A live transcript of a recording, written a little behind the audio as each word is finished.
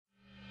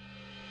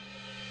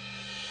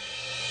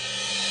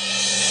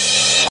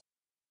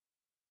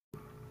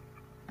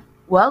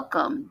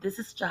Welcome. This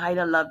is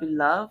Jahida Lovey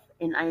Love,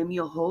 and I am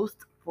your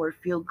host for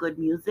Feel Good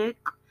Music.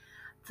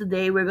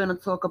 Today, we're going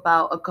to talk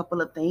about a couple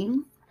of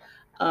things,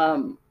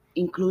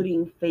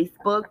 including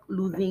Facebook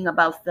losing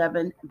about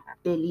 $7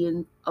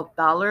 billion of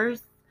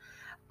dollars,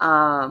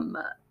 um,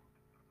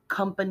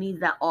 companies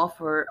that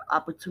offer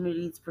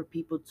opportunities for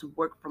people to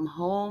work from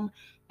home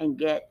and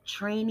get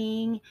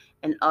training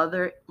and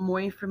other more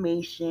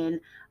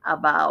information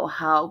about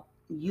how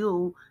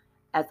you,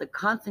 as a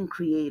content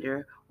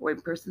creator or a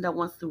person that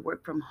wants to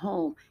work from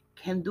home,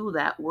 can do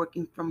that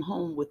working from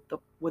home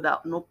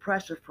without no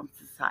pressure from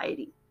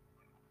society.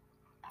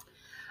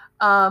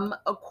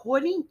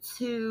 According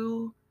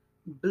to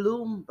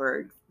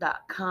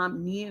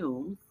Bloomberg.com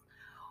news,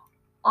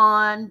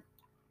 on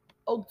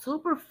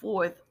October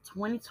 4th,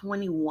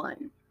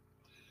 2021,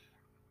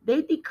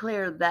 they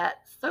declared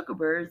that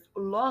Zuckerberg's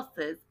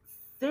losses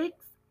 $6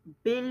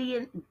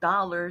 billion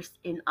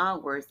in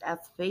hours as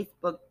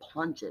Facebook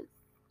plunges.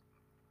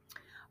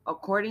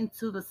 According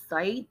to the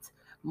site,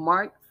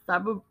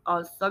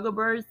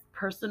 Zuckerberg's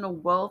personal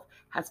wealth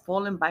has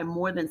fallen by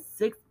more than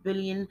 $6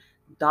 billion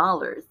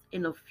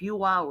in a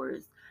few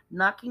hours,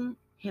 knocking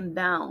him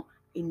down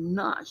a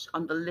notch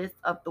on the list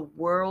of the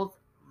world's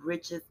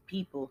richest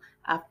people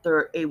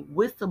after a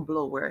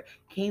whistleblower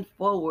came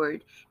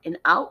forward and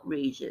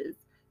outrages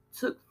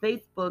took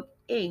Facebook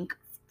Inc.'s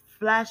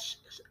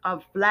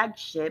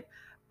flagship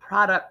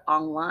product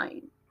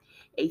online.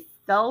 A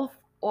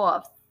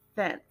self-off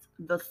sent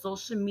the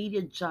social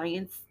media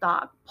giant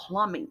stock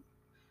plummeting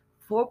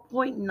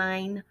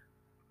 4.9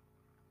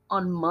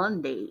 on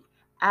Monday,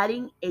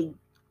 adding a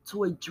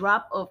to a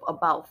drop of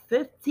about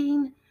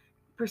 15%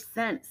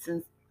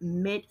 since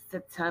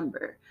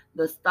mid-September.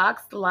 The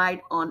stock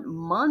slide on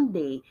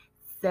Monday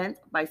sent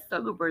by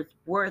Zuckerberg's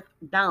worth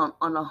down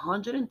on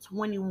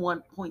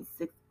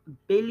 $121.6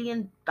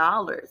 billion,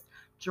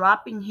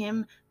 dropping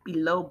him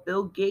below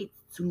Bill Gates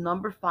to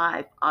number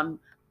 5 on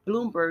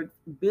Bloomberg's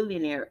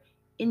billionaire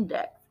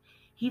index.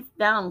 He's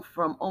down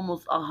from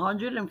almost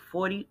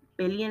 $140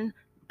 billion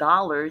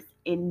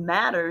in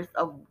matters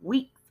of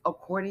weeks,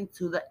 according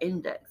to the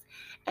index.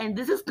 And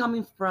this is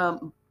coming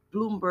from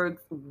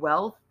Bloomberg's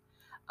Wealth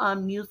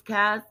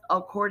newscast.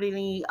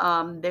 Accordingly,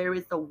 there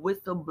is a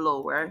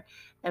whistleblower,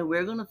 and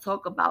we're going to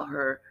talk about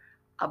her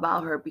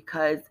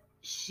because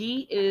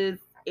she is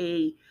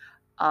a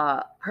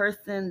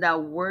person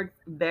that works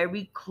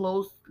very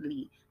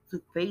closely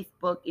to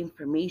Facebook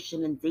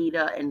information and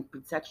data and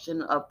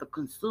protection of the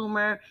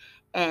consumer,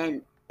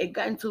 and it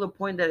got to the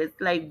point that it's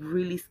like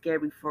really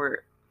scary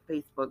for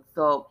Facebook.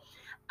 So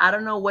I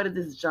don't know what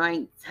this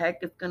giant tech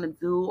is going to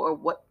do or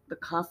what the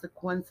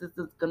consequences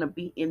is going to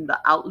be in the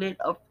outlet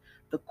of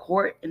the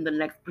court in the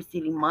next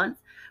preceding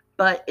months,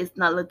 but it's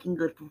not looking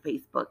good for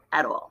Facebook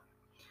at all.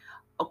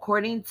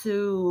 According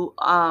to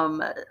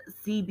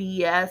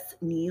CBS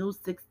News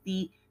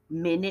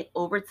 60-minute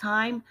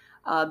overtime,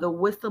 the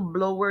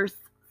whistleblower's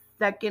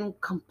second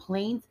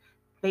complaint,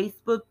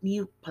 Facebook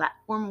new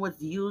platform was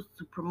used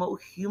to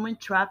promote human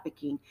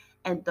trafficking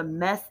and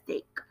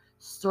domestic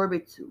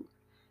servitude.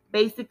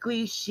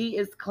 Basically, she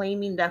is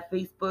claiming that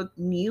Facebook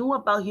knew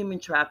about human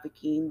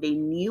trafficking. They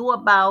knew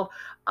about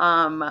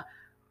um,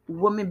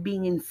 women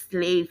being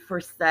enslaved for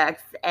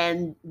sex,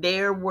 and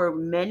there were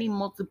many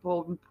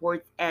multiple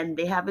reports, and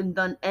they haven't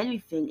done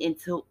anything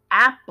until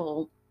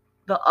Apple,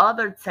 the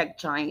other tech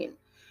giant,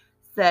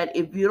 said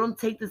if you don't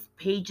take these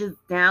pages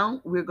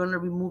down, we're going to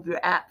remove your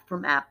app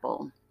from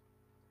Apple.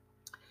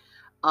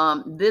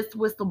 This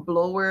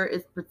whistleblower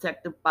is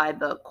protected by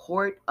the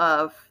court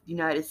of the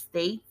United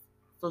States,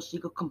 so she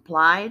could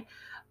comply.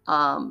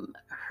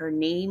 Her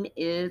name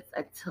is,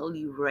 I tell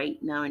you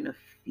right now in a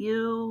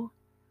few,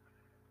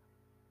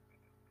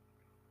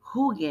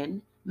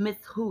 Hugan, Miss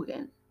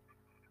Hugan.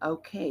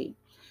 Okay.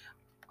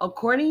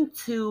 According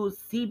to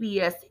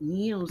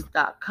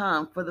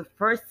CBSNews.com, for the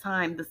first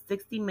time, the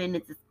 60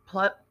 Minutes is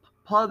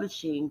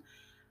publishing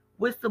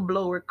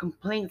whistleblower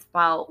complaints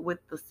filed with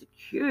the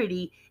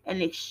Security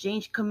and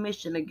Exchange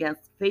Commission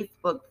against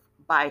Facebook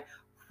by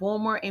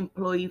former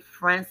employee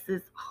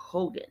Frances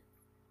Hogan.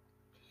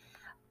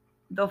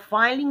 The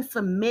filings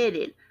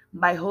submitted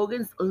by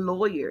Hogan's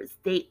lawyers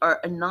state our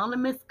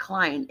anonymous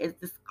client is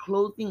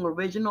disclosing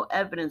original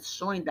evidence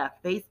showing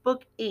that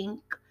Facebook Inc.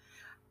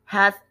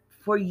 has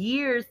for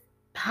years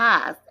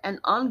past and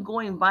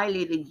ongoing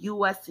violated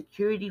U.S.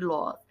 security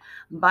laws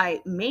by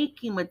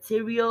making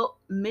material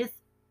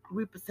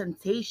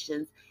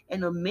misrepresentations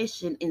and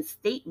omission in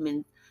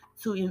statements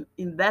to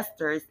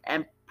investors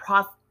and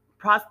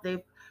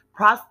prospective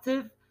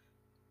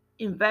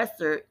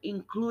investor,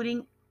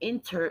 including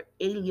inter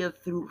alia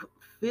through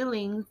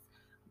filings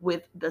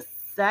with the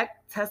SEC,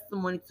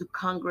 testimony to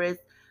Congress,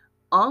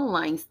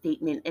 online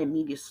statement, and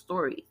media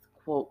stories,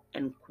 quote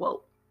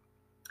unquote.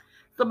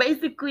 So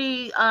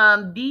basically,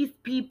 these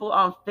people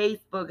on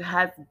Facebook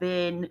has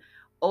been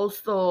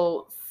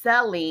also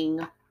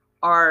selling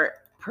our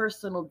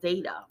personal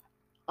data.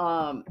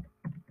 Um,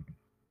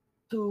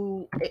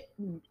 to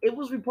it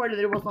was reported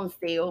that it was on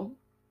sale.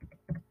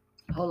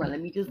 Hold on,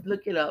 let me just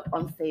look it up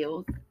on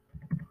sales.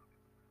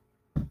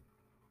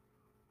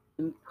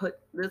 And put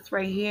this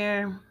right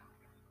here.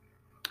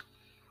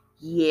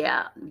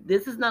 Yeah,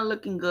 this is not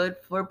looking good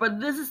for, but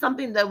this is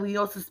something that we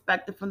all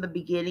suspected from the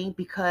beginning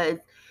because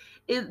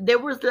there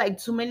was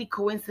like too many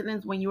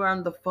coincidences when you are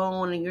on the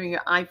phone and you're in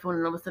your iPhone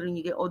and all of a sudden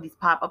you get all these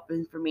pop-up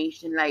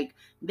information. Like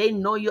they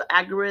know your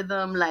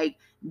algorithm, like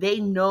they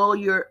know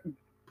your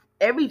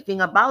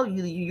everything about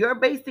you. You're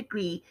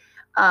basically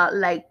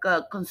like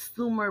a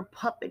consumer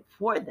puppet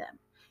for them,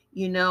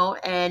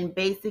 and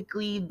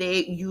basically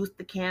they use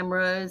the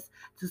cameras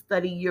to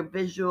study your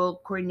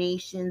visual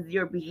coordinations,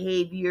 your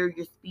behavior,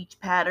 your speech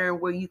pattern,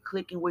 where you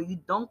click and where you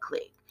don't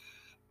click.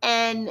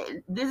 And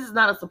this is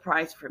not a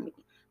surprise for me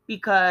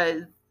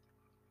because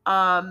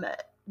um,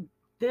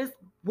 this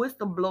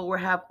whistleblower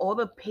have all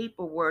the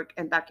paperwork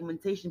and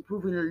documentation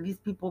proving that these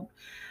people,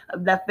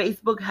 that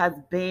Facebook has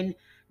been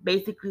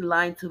basically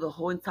lying to the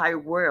whole entire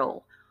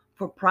world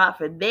for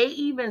profit. They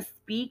even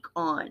speak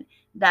on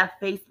that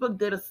Facebook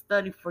did a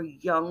study for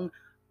young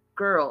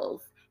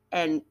girls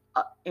and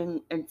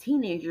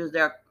teenagers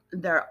that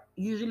are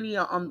usually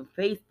on the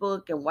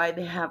Facebook and why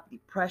they have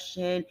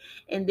depression.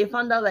 And they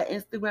found out that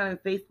Instagram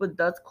and Facebook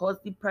does cause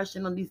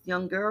depression on these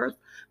young girls,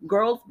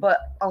 but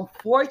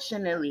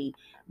unfortunately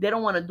they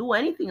don't want to do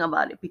anything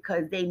about it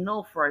because they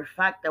know for a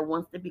fact that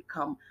once they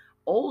become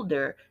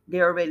older,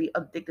 they're already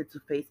addicted to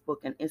Facebook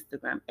and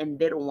Instagram, and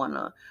they don't want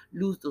to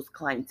lose those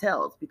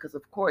clientels because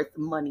of course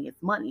money is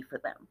money for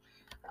them.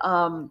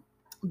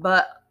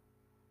 But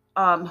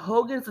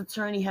Hogan's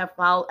attorney have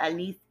filed at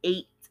least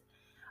 8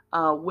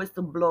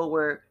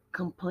 whistleblower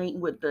complaint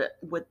with the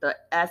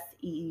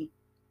SEC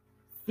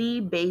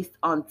based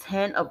on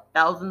 10 of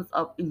thousands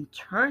of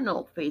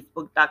internal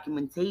Facebook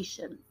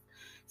documentations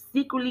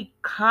secretly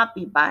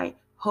copied by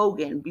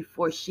Hogan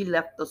before she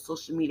left the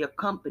social media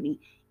company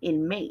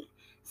in May.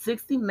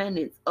 60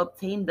 Minutes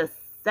obtained the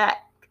SEC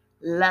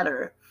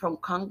letter from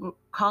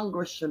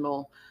Congress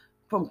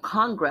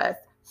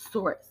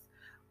source.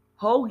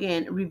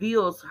 Hogan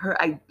reveals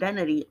her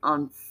identity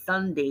on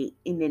Sunday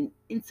in an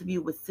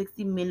interview with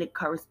 60 Minute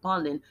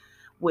correspondent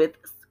with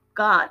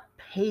Scott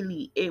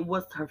Paley. It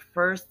was her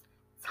first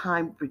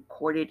time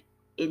recorded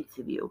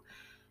interview,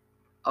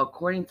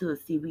 according to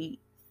the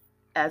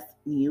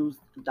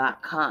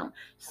CBSNews.com.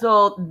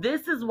 So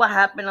this is what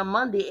happened on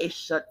Monday. It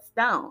shuts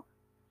down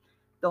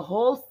the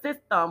whole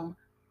system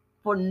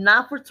for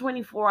not for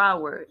 24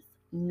 hours,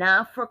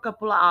 not for a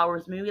couple of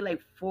hours, maybe like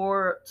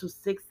 4 to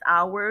 6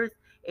 hours.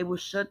 It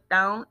was shut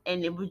down,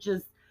 and it was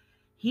just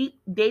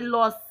they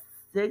lost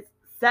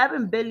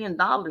 $7 billion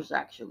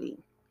actually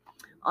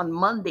on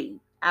Monday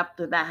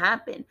after that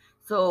happened.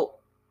 So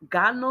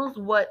God knows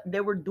what they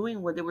were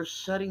doing when they were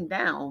shutting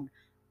down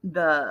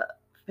the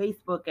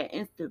Facebook and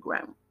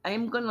Instagram. I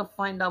am gonna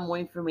find out more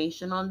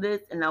information on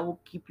this and I will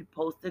keep you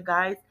posted,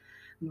 guys.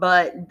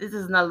 But this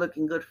is not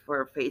looking good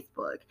for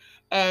Facebook.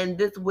 And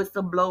this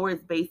whistleblower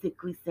is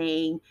basically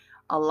saying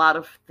a lot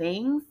of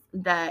things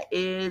that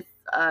is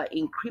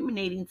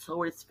incriminating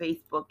towards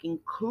Facebook,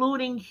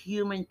 including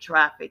human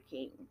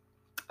trafficking.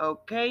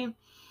 Okay.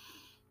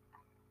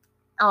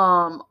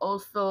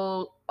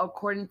 Also,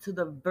 according to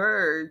The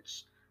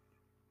Verge.com,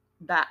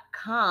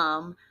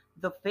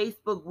 the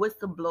Facebook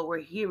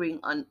whistleblower hearing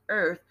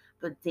unearthed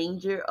the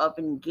danger of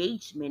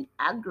engagement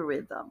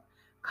algorithm.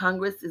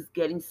 Congress is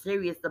getting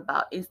serious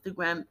about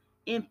Instagram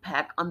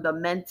impact on the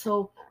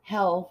mental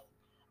health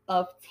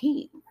of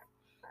teens.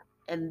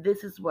 And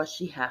this is what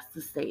she has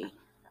to say.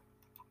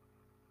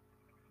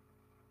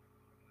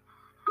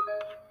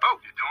 Oh,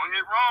 you're doing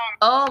it wrong.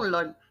 Oh,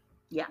 Lord.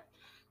 Yeah.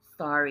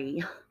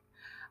 Sorry.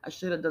 I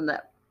should have done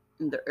that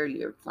in the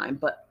earlier time.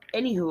 But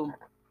anywho,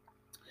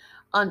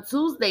 on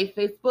Tuesday,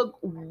 Facebook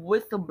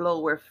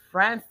whistleblower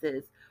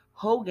Frances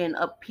Hogan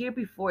appeared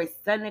before a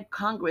Senate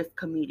Congress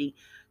committee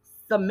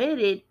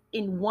submitted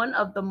in one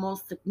of the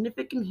most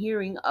significant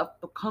hearings of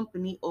the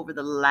company over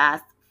the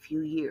last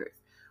few years.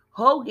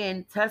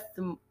 Hogan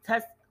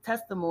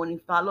testimony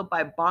followed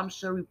by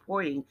bombshell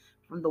reporting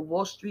from the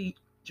Wall Street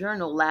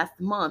Journal last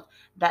month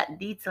that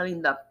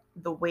detailing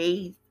the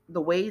ways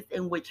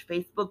in which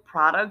Facebook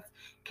products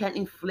can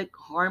inflict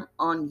harm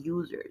on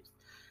users.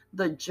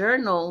 The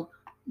journal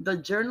the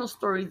journal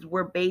stories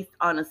were based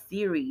on a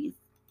series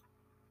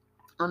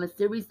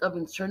of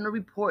internal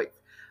reports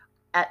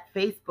at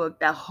Facebook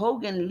that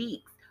Hogan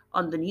leaks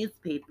on the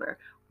newspaper.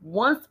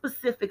 One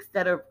specific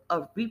set of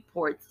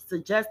reports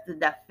suggested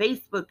that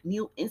Facebook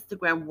knew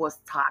Instagram was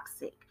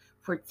toxic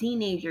for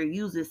teenager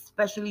users,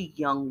 especially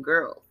young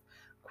girls.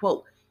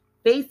 Quote,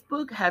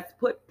 Facebook has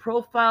put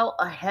profile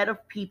ahead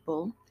of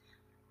people,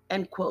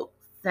 end quote.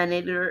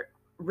 Senator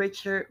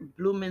Richard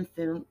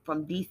Blumenthal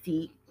from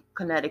DC,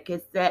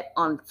 Connecticut said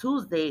on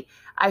Tuesday,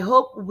 I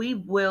hope we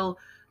will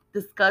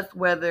discuss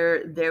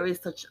whether there is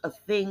such a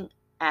thing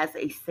as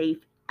a safe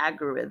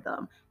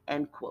algorithm,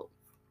 end quote.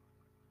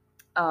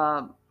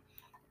 Um,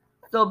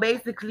 so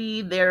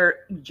basically, they're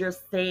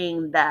just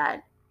saying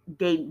that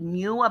they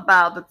knew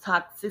about the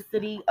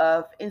toxicity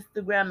of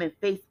Instagram and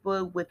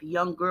Facebook with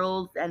young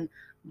girls and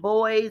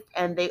boys,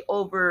 and they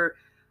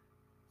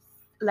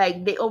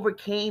like they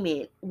overcame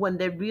it when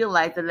they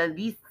realized that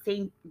these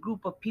same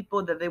group of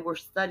people that they were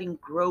studying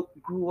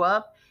grew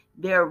up.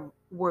 They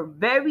were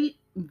very,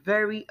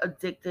 very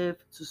addictive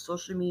to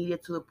social media,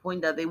 to the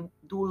point that they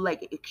do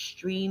like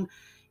extreme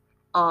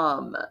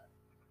um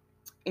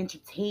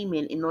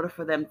entertainment in order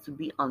for them to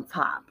be on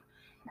top,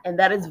 and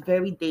that is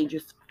very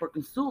dangerous for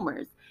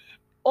consumers.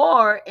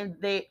 Or, and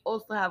they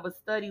also have a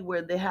study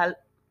where they had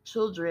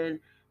children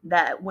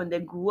that when they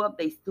grew up,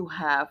 they still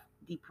have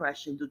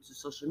depression due to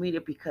social media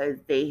because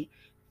they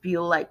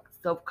feel like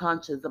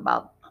self-conscious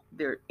about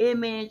their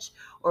image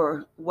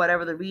or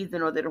whatever the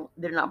reason, or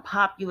they're not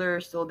popular,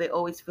 so they're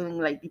always feeling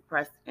like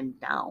depressed and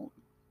down.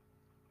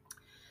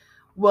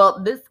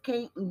 Well,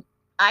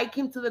 I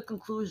came to the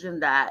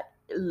conclusion that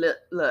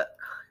look,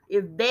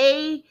 if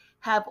they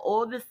have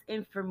all this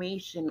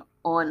information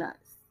on us,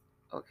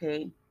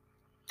 okay,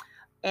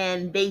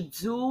 and they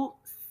do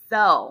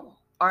sell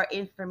our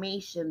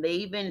information. They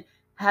even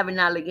have an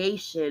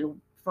allegation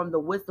from the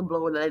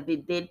whistleblower that they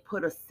did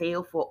put a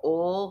sale for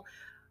all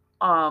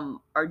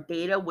our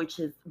data, which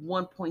is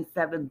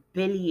 1.7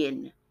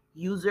 billion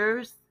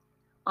users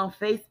on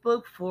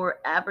Facebook, for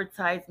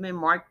advertisement,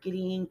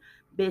 marketing,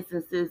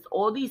 businesses,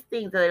 all these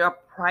things that are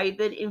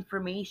private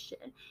information,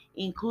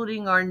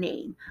 including our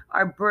name,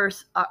 our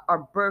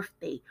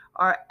birthday,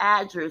 our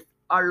address,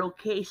 our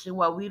location,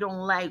 what we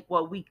don't like,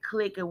 what we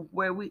click, and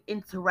where we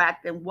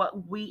interact, and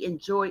what we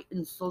enjoy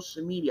in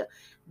social media.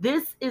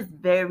 This is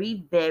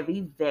very,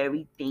 very,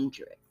 very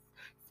dangerous,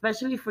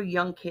 especially for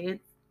young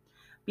kids,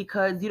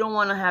 because you don't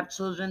want to have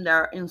children that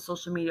are in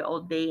social media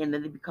all day and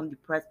then they become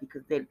depressed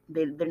because they're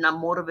not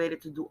motivated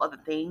to do other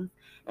things.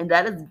 And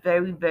that is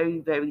very, very,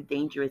 very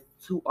dangerous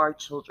to our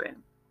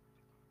children.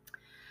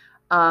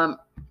 um,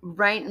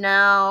 right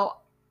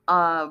now,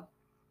 uh,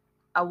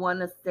 I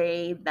want to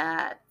say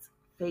that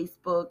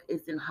Facebook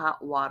is in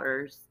hot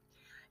waters,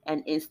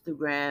 and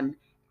Instagram,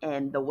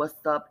 and the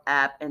WhatsApp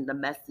app, and the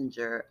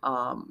Messenger.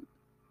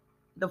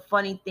 The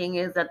funny thing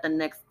is that the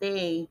next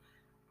day,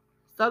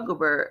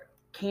 Zuckerberg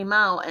came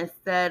out and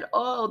said,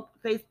 "Oh,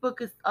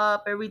 Facebook is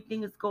up,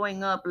 everything is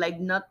going up, like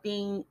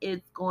nothing is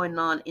going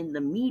on in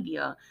the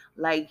media."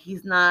 Like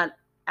he's not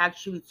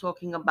actually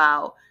talking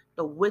about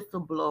the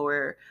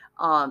whistleblower,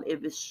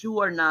 if it's true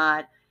or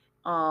not.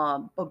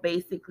 But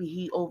basically,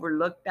 he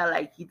overlooked that,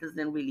 like he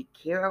doesn't really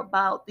care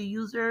about the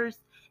users,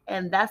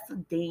 and that's a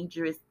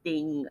dangerous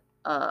thing.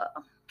 Uh,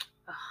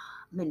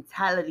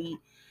 Mentality,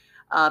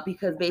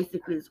 because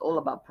basically it's all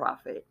about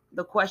profit.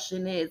 The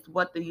question is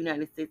what the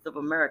United States of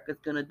America is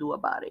going to do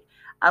about it.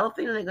 I don't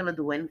think they're going to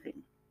do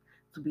anything,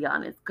 to be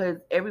honest, because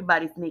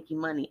everybody's making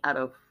money out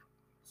of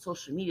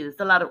social media.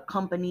 There's a lot of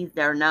companies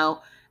that are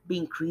now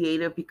being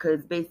creative,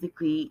 because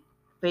basically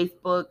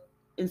Facebook,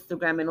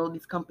 Instagram, and all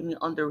these companies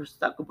under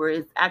Zuckerberg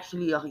is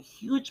actually a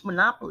huge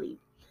monopoly.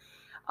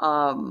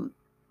 Um,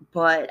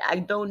 but I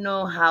don't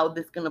know how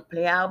this is going to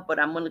play out, but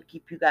I'm going to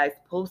keep you guys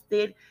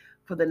posted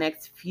for the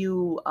next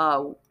few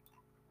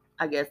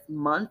I guess,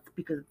 months,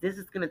 because this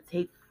is going to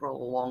take for a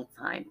long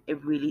time.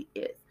 It really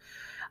is.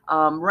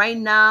 Right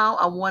now,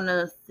 I want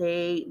to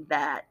say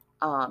that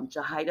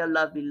Jahida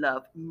Lovely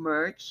Love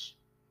merch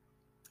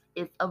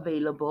is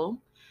available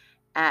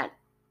at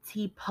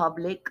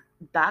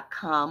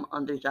tpublic.com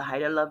under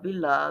Jahida Lovely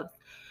Loves.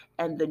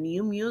 And the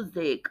new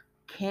music,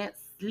 Can't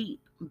Sleep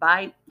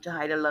by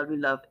Jahida Lovely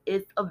Love,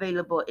 is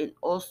available in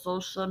all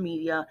social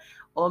media,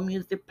 all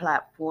music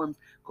platforms.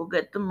 Go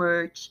get the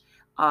merch.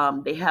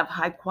 They have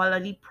high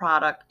quality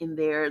product in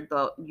there.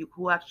 You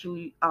could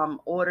actually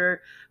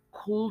order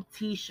cool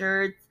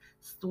t-shirts,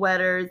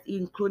 sweaters,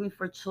 including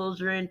for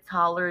children,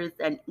 toddlers,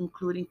 and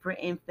including for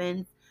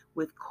infants,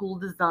 with cool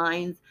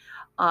designs.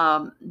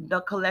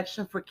 The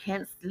collection for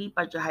Can't Sleep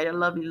by Jahida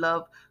Lovely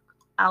Love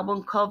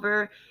album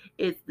cover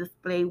is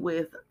displayed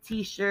with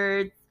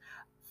t-shirts,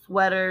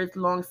 sweaters,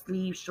 long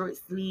sleeve, short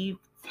sleeve,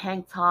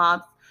 tank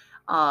tops,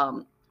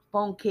 um,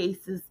 phone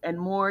cases, and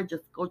more.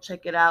 Just go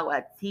check it out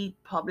at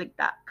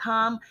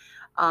tpublic.com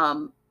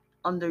um,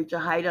 under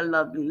Jahida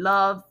Lovely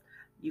Loves.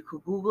 You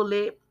could Google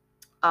it.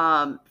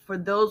 For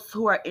those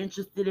who are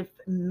interested in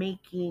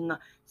making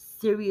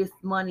serious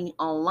money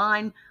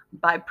online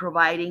by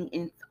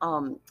providing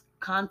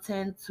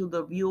content to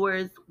the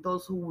viewers,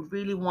 those who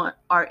really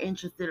are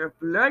interested of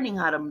learning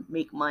how to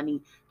make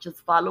money,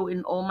 just follow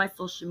in all my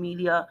social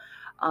media.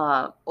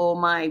 All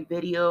my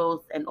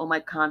videos and all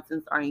my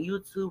contents are on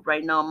YouTube.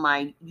 Right now,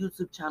 my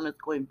YouTube channel is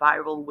going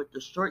viral with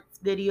the shorts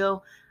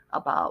video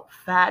about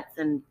fats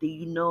and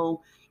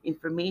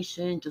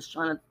information. Just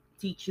trying to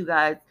teach you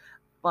guys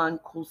fun,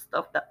 cool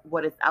stuff that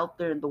what is out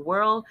there in the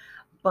world.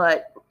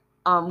 But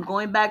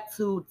going back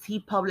to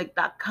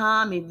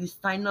tpublic.com, if you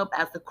sign up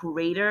as a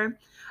curator,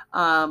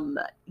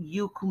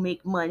 you can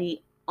make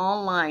money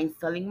online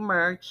selling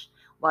merch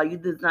while you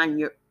design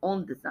your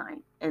own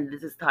design. And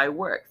this is how it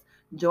works.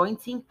 Join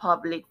Team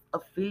Public's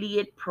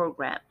affiliate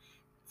program.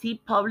 Team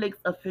Public's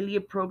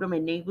affiliate program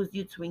enables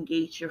you to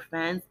engage your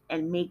fans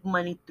and make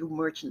money through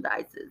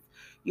merchandises.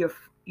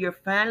 Your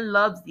fan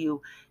loves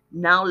you.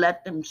 Now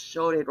let them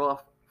show it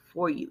off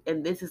for you.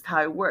 And this is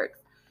how it works.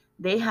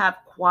 They have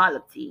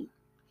quality.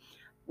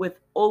 With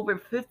over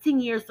 15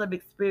 years of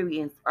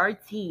experience,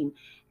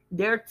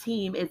 their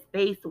team is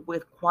based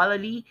with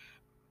quality,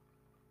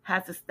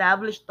 has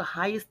established the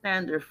highest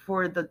standard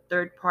for the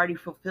third party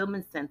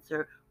fulfillment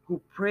center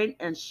who print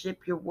and ship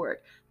your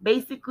work.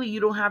 Basically, you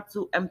don't have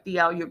to empty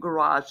out your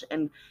garage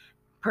and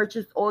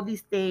purchase all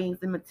these things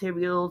and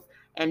materials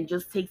and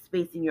just take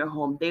space in your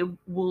home. They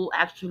will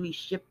actually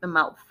ship them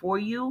out for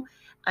you.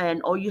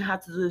 And all you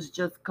have to do is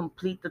just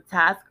complete the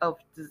task of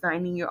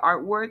designing your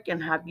artwork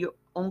and have your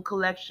own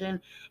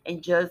collection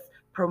and just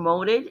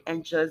promote it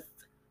and just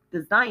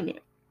design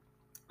it.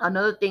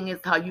 Another thing is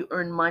how you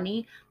earn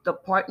money. The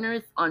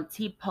partners on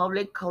T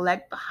Public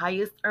collect the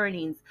highest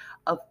earnings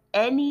of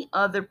any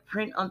other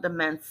print on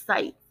demand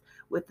site.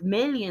 With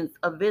millions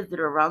of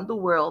visitors around the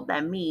world,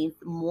 that means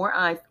more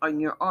eyes on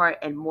your art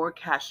and more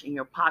cash in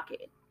your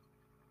pocket.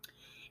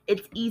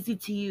 It's easy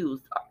to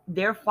use.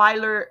 Their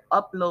filer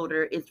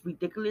uploader is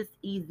ridiculous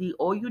easy.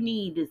 All you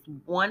need is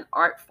one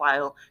art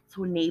file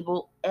to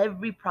enable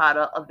every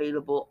product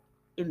available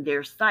in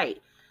their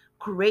site.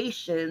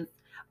 Creations,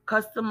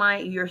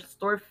 customize your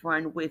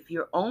storefront with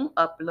your own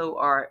upload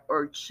art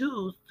or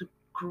choose to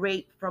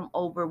create from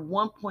over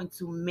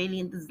 1.2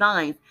 million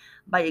designs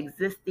by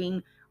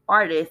existing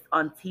artists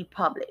on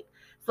TeePublic.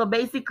 So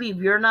basically, if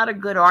you're not a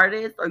good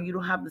artist or you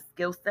don't have the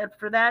skill set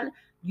for that,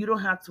 you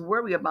don't have to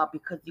worry about,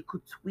 because you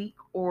could tweak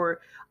or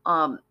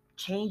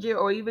change it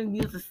or even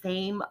use the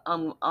same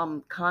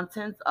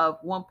contents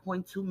of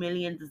 1.2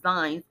 million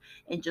designs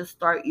and just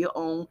start your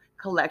own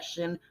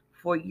collection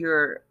for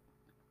your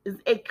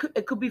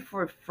it could be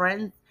for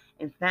friends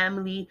and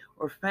family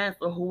or fans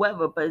or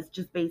whoever, but it's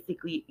just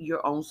basically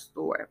your own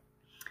store.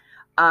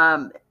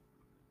 um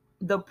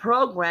the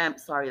program,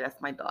 sorry,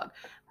 that's my dog.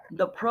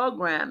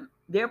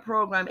 Their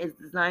program is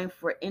designed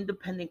for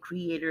independent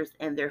creators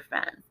and their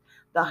fans.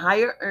 The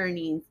higher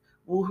earnings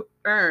will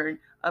earn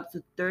up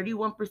to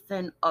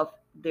 31% of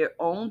their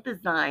own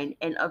design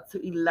and up to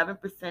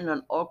 11%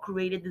 on all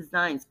created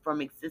designs from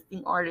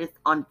existing artists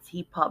on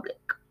TeePublic.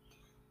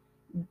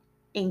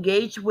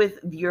 Engage with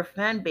your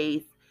fan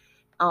base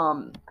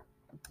um,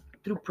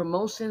 through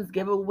promotions,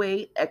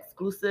 giveaway,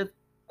 exclusive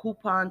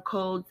coupon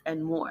codes,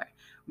 and more.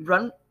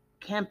 Run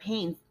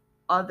campaigns,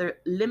 other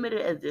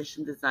limited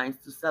edition designs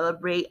to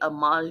celebrate a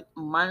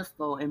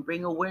milestone and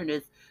bring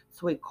awareness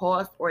to a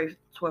cause or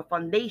to a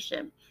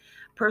foundation.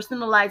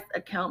 Personalized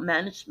account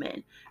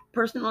management.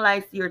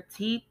 Personalize your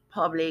T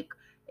Public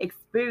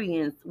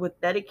experience with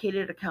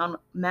dedicated account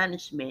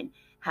management.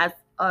 Has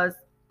us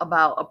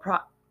about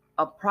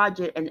a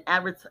project and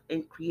advert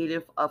and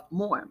creative of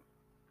more.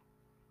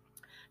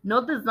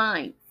 No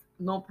designs,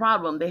 no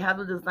problem. They have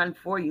the design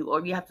for you.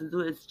 All you have to do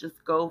is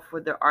just go for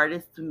their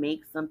artist to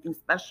make something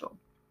special.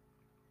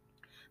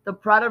 The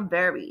product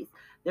varies.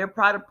 Their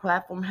product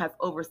platform has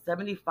over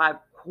 75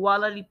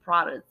 quality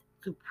products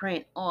to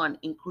print on,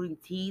 including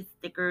tees,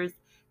 stickers,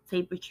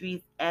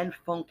 tapestries, and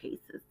phone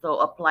cases. So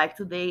apply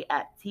today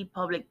at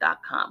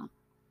tpublic.com.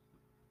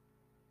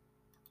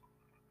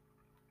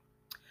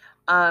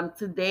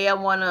 Today I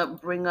want to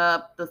bring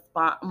up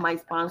my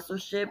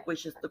sponsorship,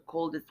 which is the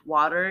coldest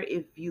water.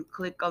 If you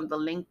click on the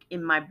link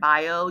in my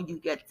bio, you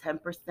get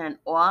 10%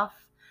 off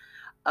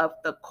of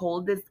the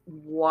coldest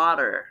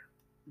water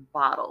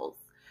bottles.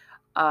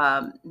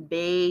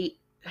 They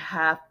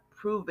have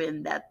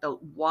proven that the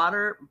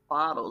water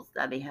bottles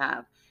that they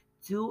have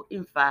do,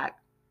 in fact,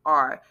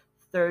 are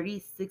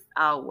 36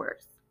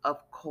 hours of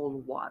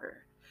cold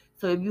water.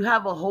 So if you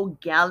have a whole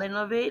gallon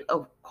of it,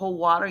 of cold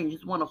water, and you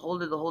just want to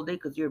hold it the whole day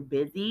because you're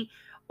busy,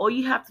 all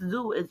you have to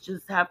do is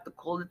just have the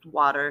coldest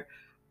water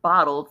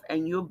bottles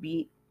and you'll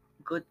be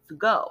good to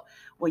go.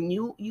 When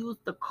you use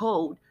the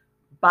code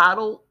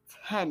bottle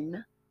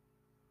 10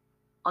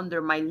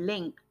 under my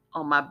link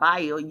on my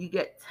bio, you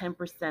get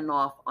 10%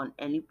 off on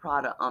any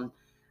product on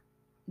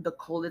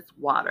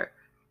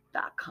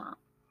thecoldestwater.com.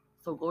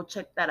 So go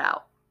check that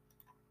out.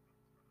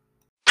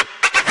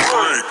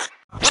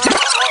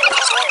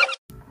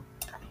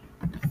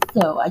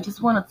 So I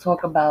just want to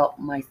talk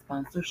about my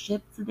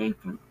sponsorship today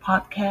for the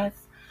podcast.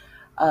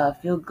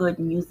 Feel Good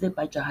Music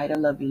by Jahida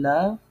Lovey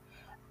Love.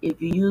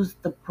 If you use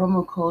the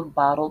promo code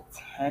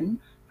BOTTLE10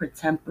 for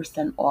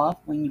 10% off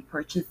when you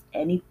purchase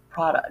any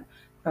product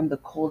from the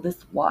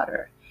coldest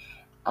water,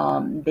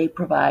 they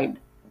provide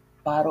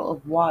bottle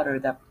of water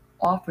that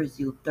offers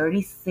you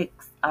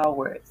 36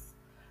 hours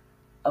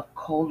of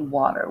cold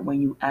water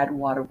when you add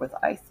water with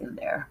ice in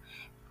there.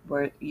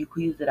 Where you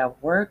could use it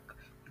at work,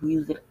 you could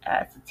use it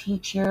as a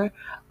teacher,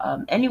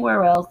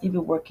 anywhere else,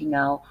 even working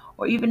out,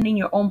 or even in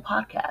your own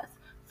podcast.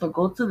 So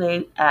go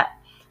today at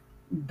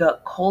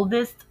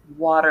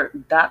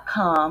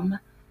thecoldestwater.com,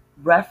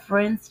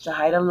 reference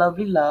Jahida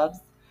Lovely Loves.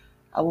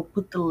 I will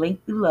put the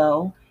link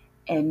below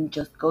and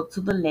just go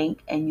to the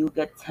link and you'll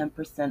get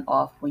 10%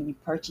 off when you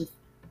purchase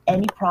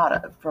any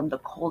product from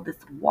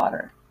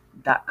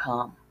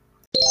thecoldestwater.com.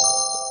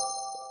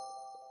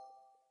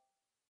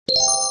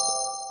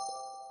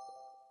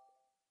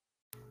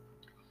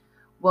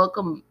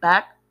 Welcome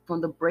back from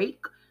the break.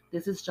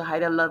 This is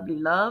Jahida Lovely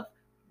Love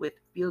with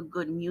Feel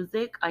Good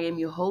Music. I am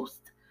your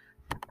host,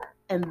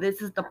 and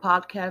this is the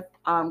podcast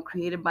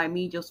created by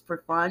me just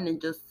for fun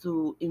and just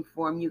to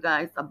inform you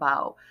guys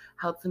about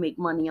how to make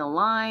money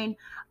online,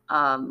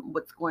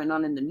 what's going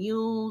on in the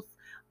news,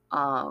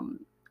 um,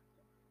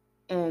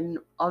 and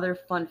other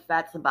fun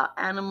facts about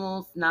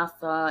animals,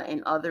 NASA,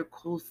 and other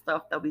cool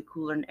stuff that we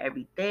could learn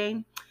every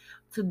day.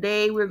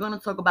 Today, we're going to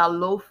talk about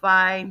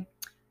lo-fi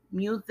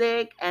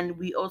music, and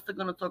we also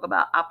going to talk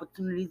about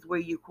opportunities where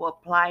you could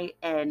apply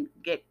and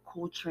get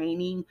cool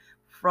training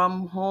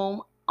from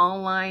home,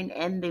 online,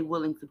 and they're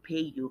willing to pay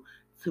you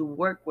to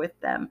work with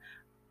them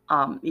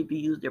if you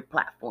use their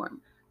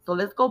platform. So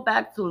let's go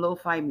back to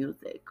lo-fi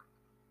music.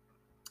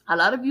 A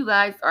lot of you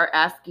guys are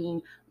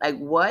asking, like,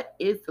 what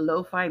is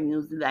lo-fi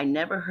music? I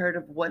never heard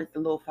of what is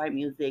lo-fi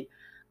music.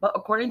 But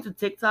according to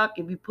TikTok,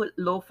 if you put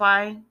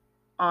lo-fi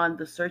on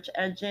the search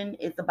engine,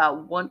 it's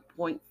about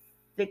 1.6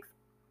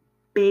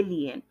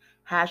 billion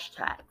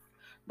hashtags.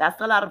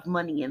 That's a lot of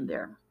money in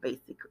there,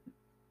 basically.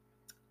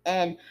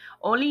 And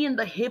only in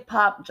the hip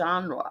hop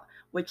genre,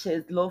 which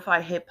is lo-fi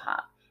hip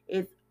hop,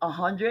 is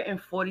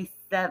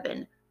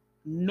 147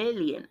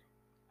 million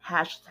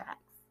hashtags.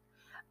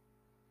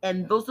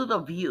 And those are the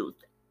views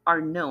are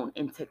known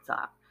in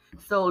TikTok.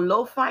 So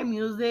lo-fi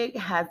music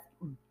has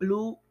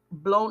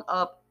blown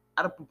up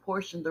out of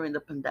proportion during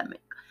the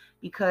pandemic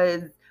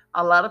because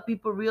a lot of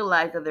people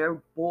realize that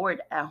they're bored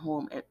at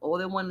home and all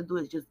they want to do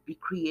is just be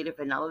creative.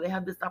 And now that they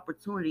have this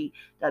opportunity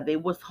that they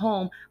was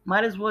home,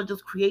 might as well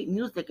just create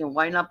music. And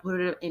why not put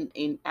it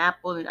in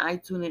Apple and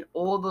iTunes and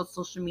all the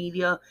social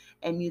media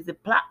and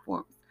music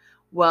platforms?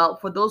 Well,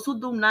 for those who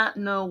do not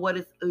know what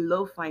is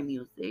lo-fi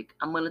music,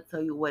 I'm going to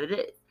tell you what it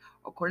is.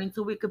 According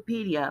to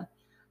Wikipedia,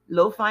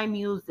 lo-fi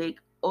music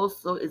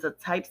also is a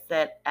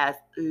typeset as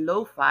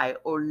lo-fi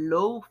or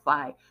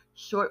lo-fi,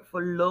 short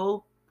for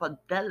low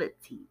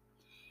fidelity.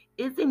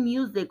 Is a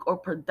music or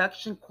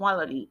production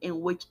quality in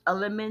which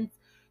elements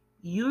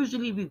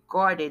usually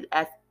regarded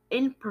as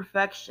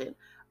imperfection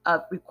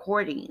of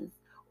recordings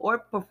or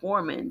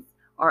performance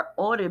are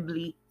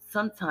audibly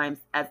sometimes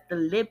as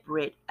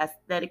deliberate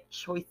aesthetic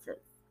choices.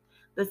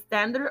 The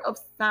standard of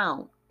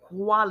sound,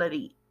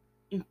 quality,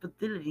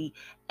 infidelity,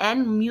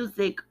 and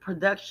music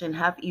production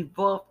have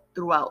evolved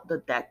throughout the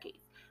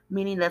decades,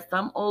 meaning that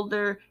some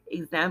older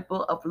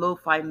example of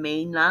lo-fi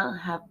may not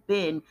have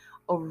been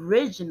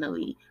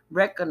originally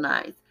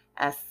recognized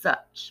as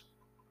such.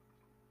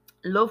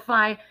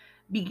 Lo-fi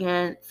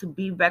began to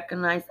be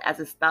recognized as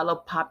a style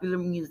of popular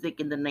music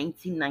in the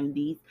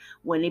 1990s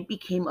when it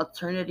became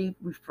alternatively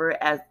referred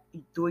as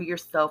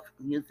do-it-yourself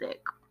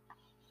music.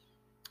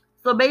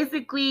 So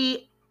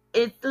basically,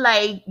 it's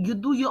like you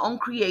do your own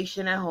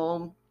creation at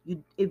home.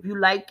 You, if you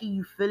like it,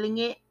 you feeling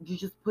it, you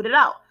just put it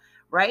out,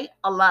 right?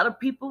 A lot of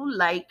people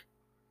like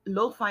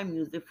lo-fi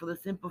music for the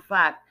simple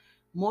fact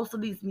most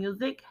of these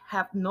music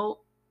have no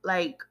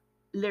like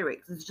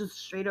lyrics. It's just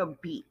straight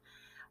up beat.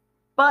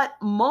 But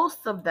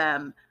most of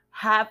them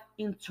have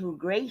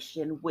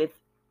integration with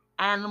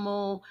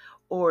animal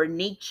or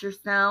nature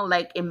sound.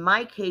 Like in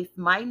my case,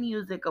 my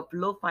music of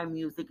lo-fi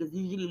music is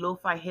usually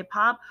lo-fi hip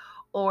hop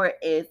or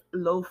is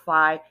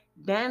lo-fi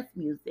dance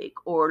music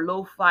or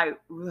lo-fi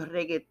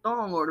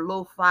reggaeton or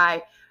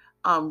lo-fi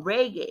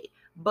reggae.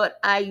 But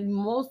I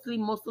mostly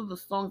most of the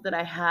songs that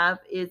I have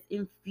is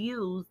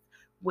infused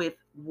with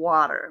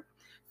water.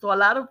 So a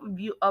lot of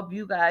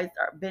you guys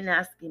are been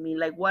asking me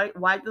like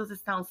why does it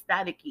sound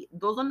staticky?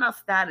 Those are not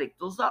static.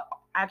 Those are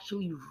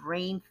actually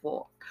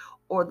rainfall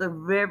or the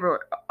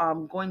river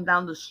going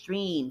down the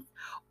streams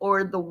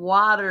or the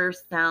water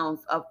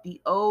sounds of the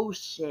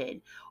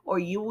ocean or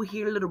you will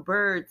hear little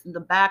birds in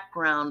the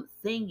background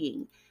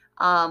singing.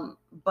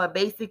 But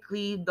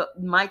basically the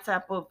my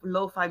type of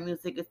lo-fi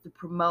music is to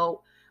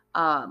promote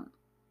um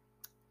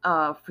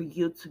for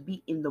you to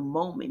be in the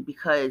moment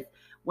because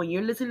when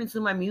you're listening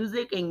to my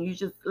music and you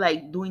just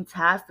like doing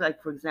tasks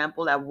like for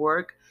example at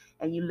work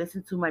and you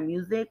listen to my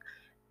music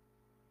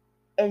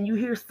and you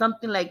hear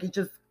something like it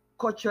just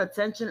caught your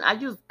attention, I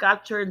just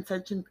got your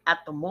attention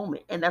at the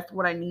moment and that's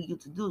what I need you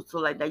to do so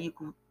like that you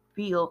can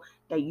feel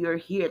that you're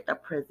here at the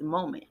present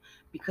moment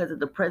because at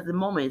the present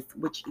moment is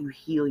which you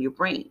heal your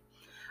brain.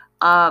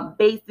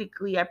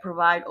 Basically, I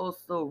provide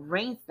also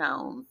rain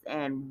sounds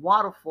and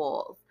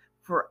waterfalls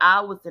for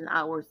hours and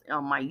hours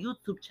on my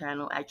YouTube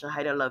channel at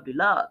Jahida Lovely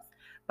Loves.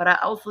 But I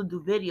also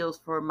do videos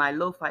for my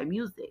lo-fi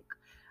music.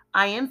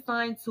 I am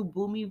signed to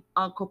Boomy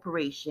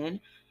Corporation.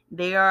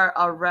 They are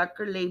a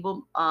record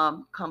label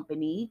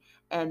company,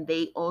 and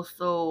they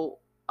also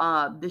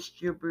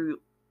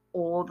distribute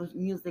all the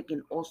music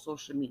in all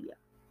social media.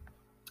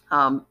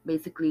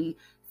 Basically,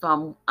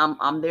 so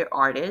I'm their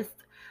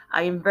artist.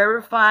 I am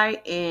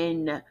verified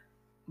in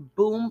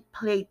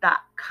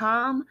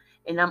boomplay.com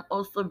and I'm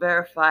also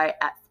verified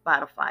at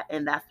Spotify.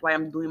 And that's why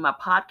I'm doing my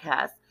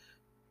podcast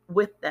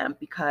with them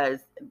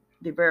because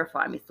they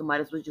verify me. So might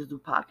as well just do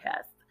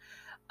podcast.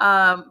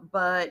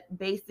 But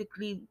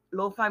basically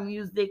lo-fi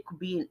music could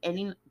be in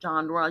any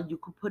genre. You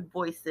could put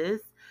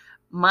voices.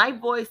 My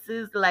voice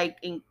is like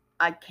in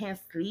I can't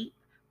sleep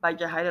by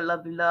Jahida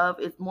Lovely Love.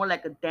 It's more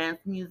like a dance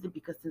music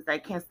because since I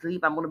can't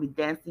sleep, I'm gonna be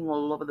dancing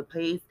all over the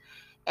place,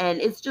 and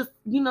it's just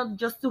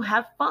just to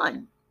have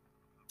fun.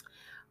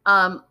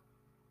 Um,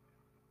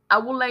 I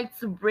would like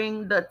to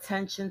bring the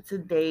attention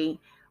today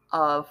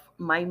of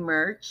my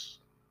merch.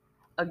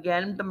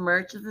 Again, the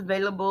merch is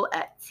available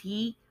at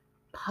tpublic.com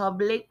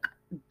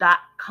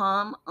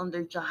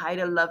under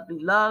Jahida Lovely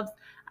Loves.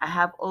 I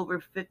have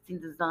over 15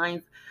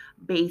 designs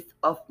based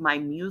off my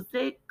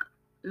music,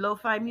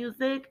 lo-fi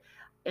music.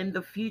 In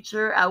the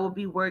future, I will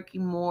be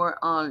working more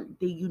on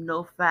the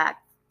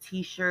facts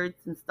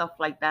t-shirts and stuff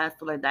like that,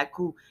 so like that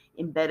could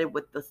embedded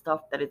with the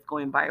stuff that is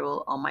going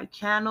viral on my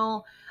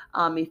channel.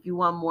 If you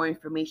want more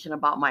information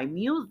about my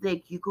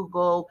music, you could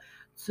go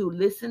to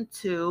listen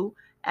to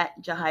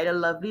at Jahida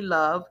Lovely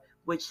Love,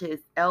 which is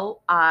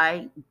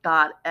li.ste.to/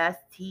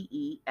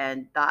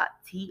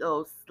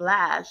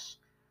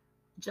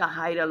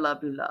 Jahida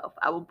Lovely Love.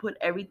 I will put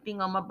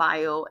everything on my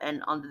bio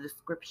and on the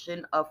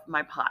description of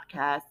my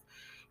podcast.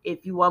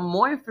 If you want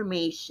more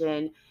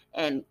information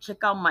and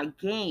check out my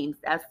games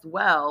as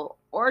well,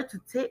 or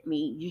to tip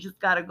me, you just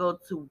gotta go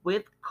to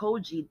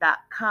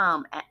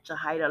withkoji.com at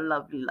Jahida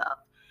Lovely Love.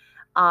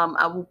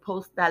 I will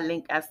post that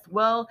link as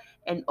well.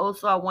 And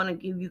also, I want to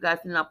give you guys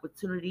an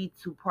opportunity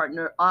to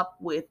partner up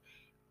with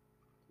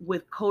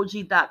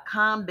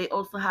Koji.com. They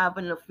also have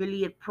an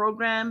affiliate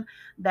program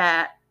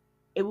that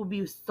it would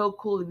be so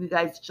cool if you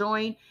guys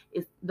join.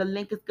 The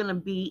link is gonna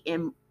be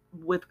in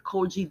with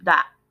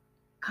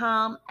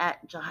Koji.com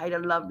at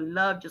Jahida Lovely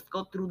Love. Just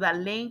go through that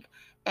link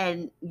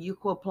and you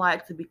could apply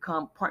to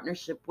become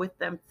partnership with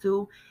them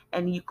too.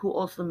 And you could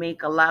also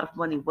make a lot of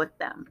money with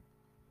them.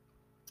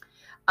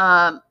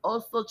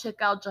 Also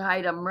check out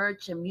Jahida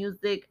merch and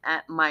music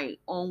at my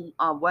own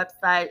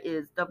website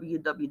is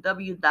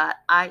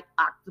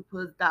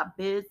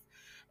www.ioctopus.biz,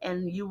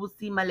 and you will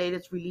see my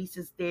latest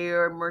releases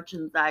there,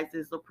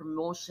 merchandises or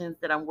promotions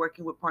that I'm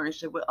working with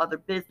partnership with other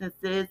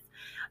businesses,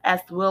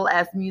 as well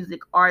as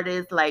music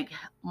artists like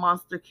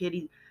Monster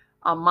Kitty.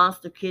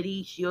 Monster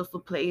Kitty, she also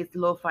plays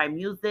lo-fi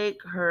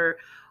music. Her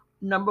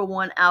number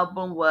one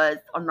album was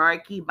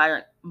Anarchy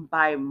by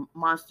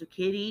Monster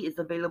Kitty. It's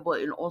available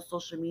in all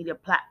social media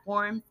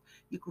platforms.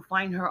 You can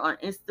find her on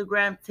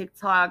Instagram,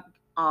 TikTok,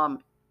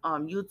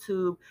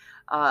 YouTube,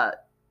 uh,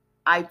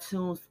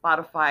 iTunes,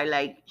 Spotify.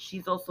 Like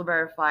she's also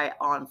verified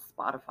on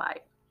Spotify.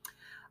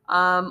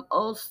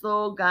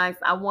 Also, guys,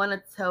 I want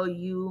to tell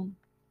you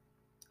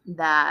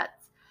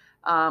that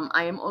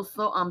I am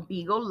also on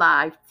Beagle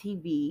Live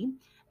TV,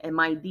 and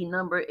my D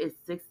number is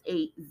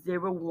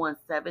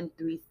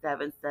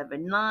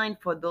 6801737779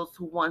 for those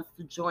who wants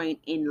to join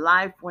in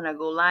live when I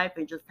go live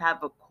and just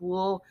have a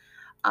cool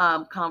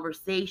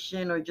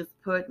conversation or just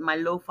put my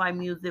lo-fi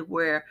music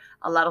where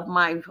a lot of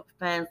my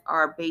fans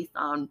are based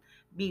on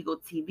Beagle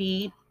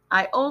TV.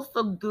 I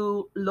also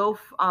do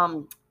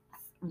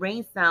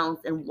rain sounds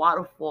and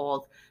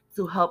waterfalls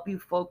to help you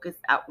focus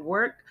at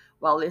work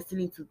while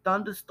listening to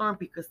thunderstorm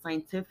because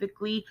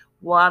scientifically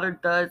water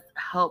does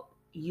help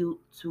you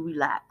to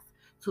relax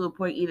to the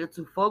point either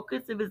to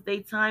focus if it's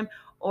daytime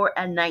or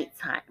at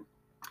nighttime.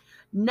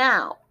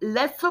 Now,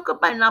 let's talk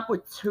about an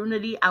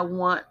opportunity I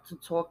want to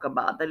talk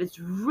about that is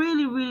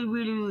really, really,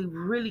 really, really,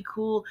 really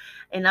cool.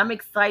 And I'm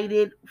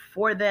excited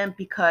for them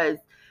because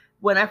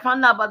when I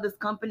found out about this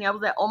company, I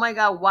was like, oh my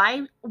God,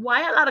 why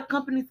a lot of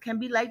companies can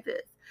be like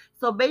this?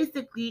 So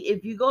basically,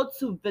 if you go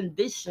to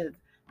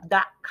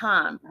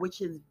Vendition.com, which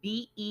is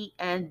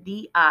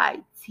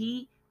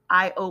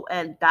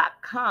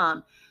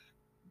VENDITION.com,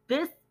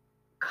 this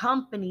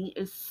company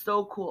is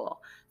so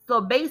cool.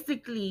 So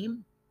basically,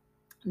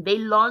 they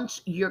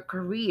launch your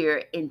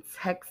career in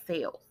tech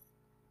sales.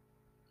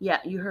 Yeah,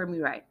 you heard me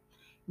right.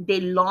 They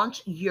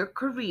launch your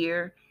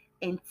career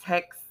in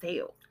tech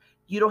sales.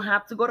 You don't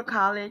have to go to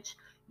college.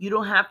 You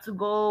don't have to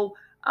go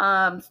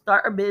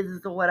start a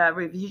business or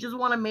whatever. If you just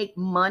want to make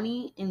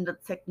money in the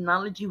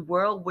technology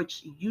world,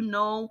 which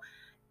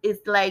is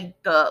like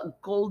the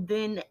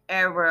golden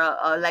era,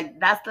 like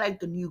that's like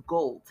the new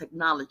gold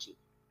technology.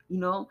 You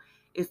know,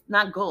 it's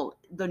not gold.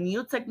 The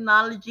new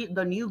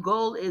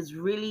gold is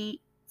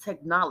really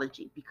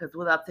technology because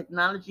without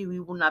technology, we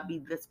will not be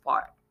this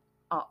far.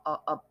 Uh, uh,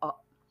 uh, uh,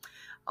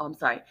 I'm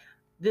sorry,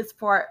 this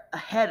far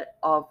ahead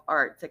of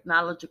our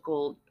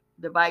technological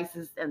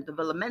devices and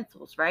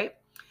developmentals, right?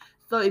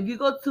 So if you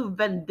go to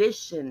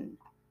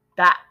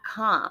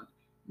Vendition.com,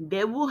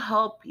 they will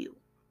help you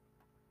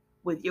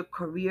with your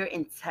career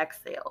in tech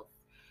sales.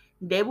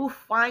 They will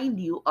find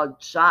you a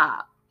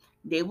job.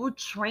 They will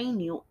train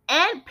you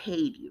and pay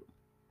you.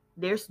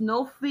 There's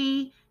no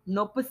fee,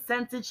 no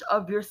percentage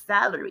of your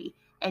salary,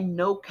 and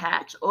no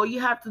catch. All you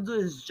have to do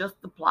is just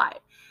apply.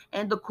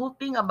 And the cool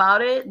thing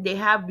about it, they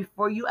have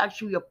before you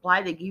actually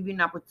apply, they give you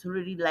an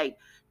opportunity like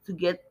to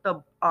get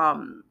the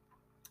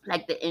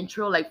like the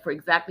intro, like for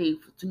exactly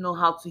to know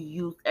how to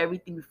use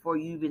everything before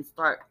you even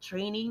start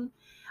training.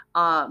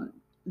 Um,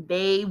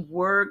 they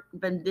work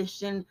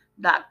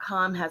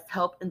Vendition.com has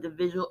helped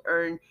individual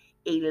earn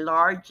a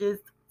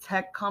largest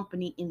tech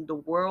company in the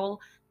world,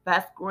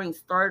 fast growing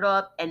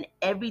startup, and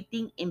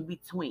everything in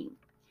between.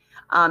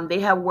 They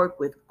have worked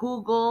with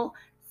Google,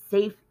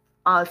 Safe,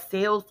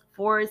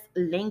 Salesforce,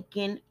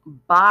 Lincoln,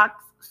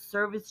 Box,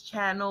 Service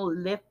Channel,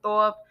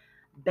 Liftoff,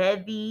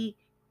 Bevy,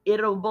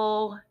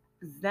 Iterable,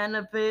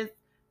 Zenefis,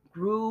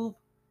 Groove,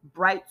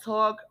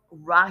 BrightTalk,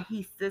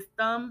 Rahi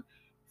System,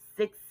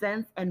 Six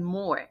Sense, and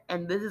more.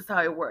 And this is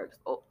how it works.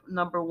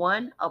 Number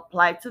one,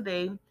 apply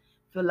today,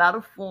 fill out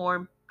a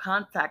form,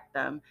 contact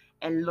them,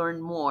 and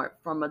learn more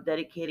from a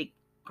dedicated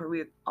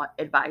career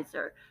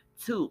advisor.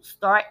 Two,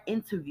 start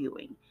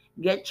interviewing.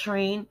 Get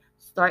trained,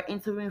 start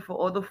interviewing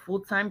for other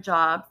full-time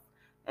jobs.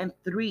 And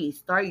three,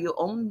 start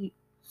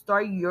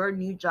your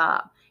new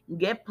job.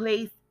 Get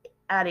placed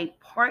at a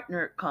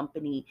partner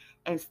company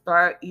and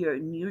start your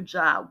new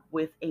job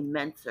with a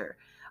mentor.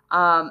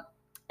 Um,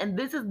 and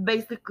this is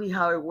basically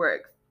how it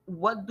works.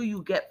 What do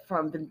you get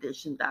from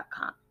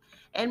Vendition.com?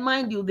 And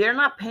mind you, they're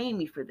not paying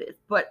me for this,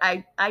 but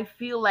I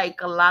feel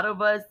like a lot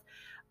of us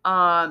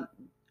um,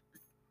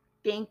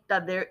 think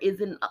that there is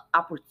an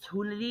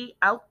opportunity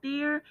out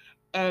there,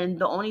 and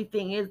the only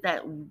thing is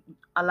that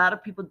a lot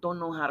of people don't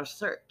know how to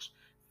search.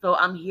 So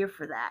I'm here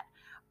for that.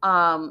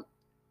 um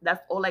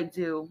that's all I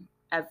do.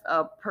 As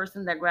a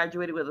person that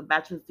graduated with a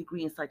bachelor's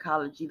degree in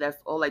psychology, that's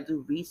all I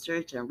do: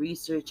 research and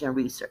research and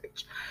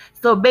research.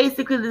 So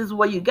basically, this is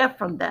what you get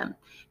from them.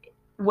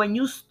 When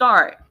you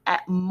start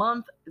at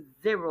month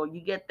zero,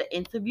 you get the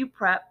interview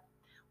prep,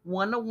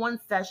 one-on-one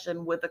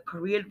session with a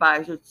career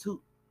advisor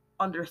to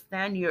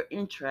understand your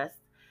interests,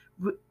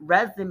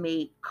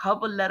 resume,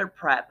 cover letter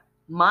prep,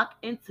 mock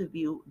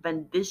interview,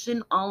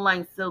 Vendition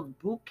online sales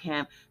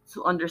bootcamp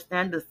to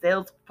understand the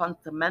sales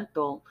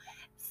fundamental,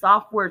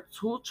 software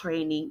tool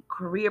training,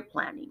 career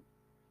planning.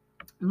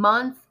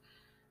 Months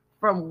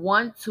from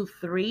 1 to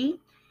 3,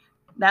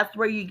 that's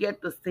where you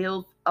get the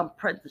sales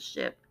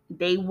apprenticeship.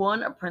 Day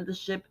one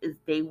apprenticeship is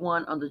day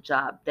one on the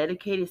job.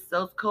 Dedicated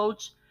sales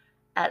coach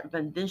at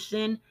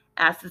Vendition,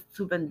 access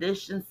to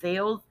Vendition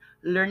sales,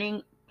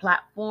 learning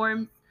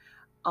platforms,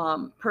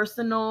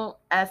 personal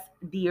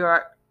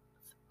SDR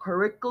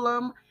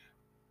curriculum,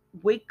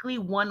 weekly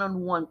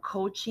one-on-one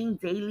coaching,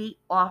 daily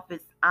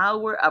office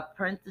hour,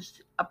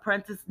 apprentice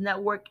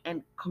network,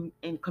 and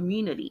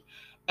community,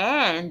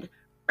 and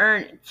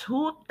earn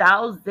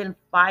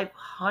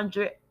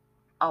 2,500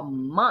 a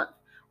month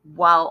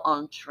while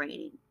on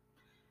training.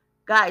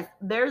 Guys,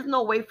 there's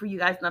no way for you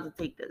guys not to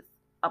take this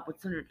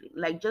opportunity.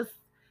 Like, just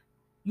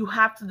you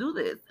have to do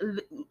this.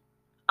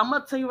 I'm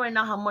gonna tell you right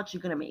now how much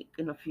you're gonna make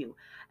in a few.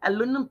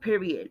 Aluminum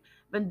period.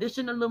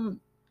 Vendition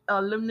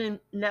aluminum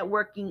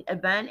networking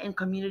event and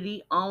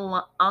community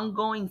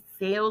ongoing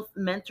sales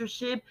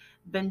mentorship.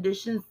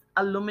 Vendition's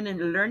aluminum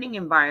learning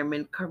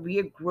environment,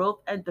 career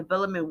growth and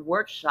development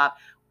workshop,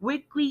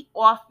 weekly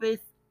office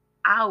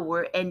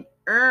hour, and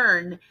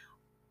earn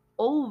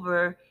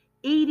over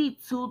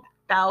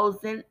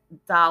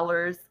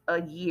 $82,000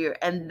 a year.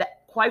 And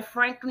that, quite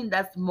frankly,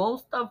 that's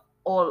most of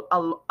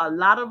all, a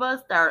lot of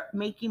us that are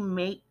make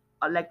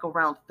like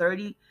around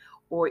 30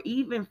 or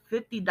even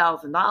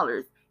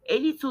 $50,000.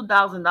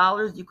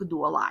 $82,000, you could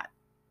do a lot.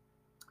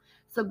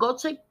 So go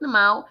check them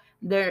out.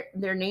 Their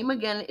name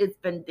again is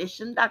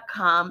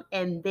Vendition.com,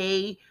 and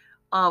they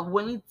are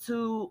willing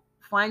to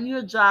find you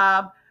a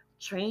job,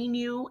 train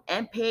you,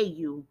 and pay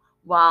you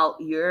while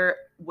you're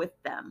with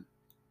them.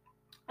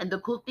 And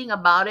the cool thing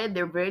about it,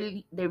 they're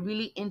really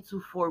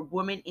into for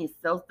women in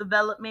sales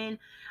development,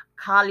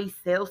 Cali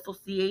Sales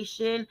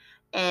Association,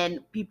 and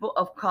people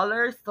of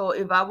color. So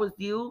if I was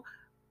you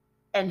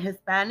and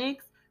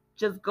Hispanics,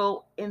 just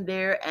go in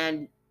there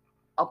and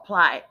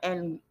apply,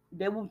 and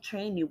they will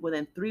train you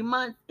within 3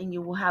 months, and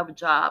you will have a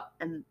job,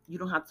 and you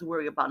don't have to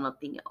worry about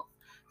nothing else.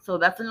 So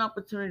that's an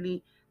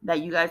opportunity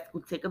that you guys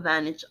could take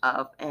advantage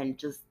of and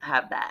just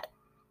have that.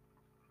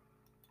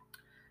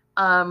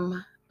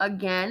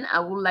 Again, I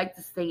would like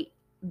to say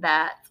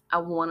that I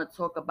want to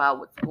talk about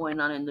what's going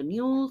on in the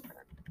news,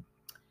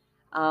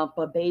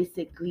 but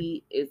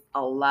basically, it's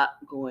a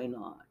lot going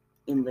on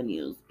in the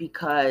news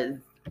because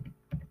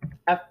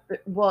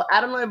well,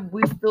 I don't know if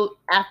we still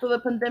after the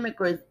pandemic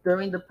or it's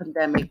during the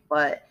pandemic,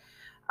 but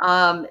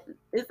um,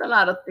 it's a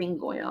lot of things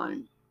going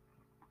on.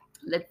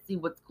 Let's see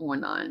what's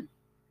going on.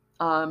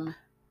 Um,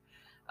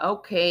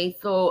 Okay,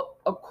 so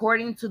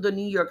according to the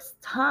New York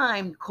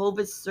Times,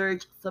 COVID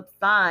surge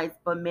subsides,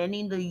 but many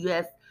in the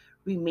U.S.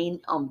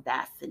 remain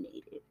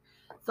unvaccinated.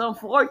 So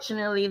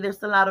unfortunately,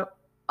 there's a lot of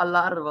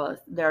us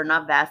that are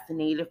not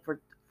vaccinated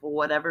for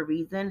whatever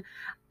reason.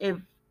 If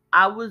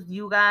I was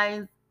you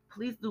guys,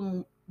 please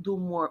do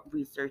more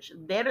research.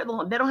 They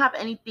don't have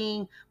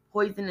anything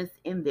poisonous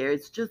in there.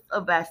 It's just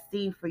a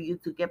vaccine for you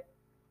to get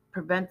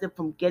prevented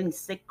from getting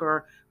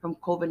sicker from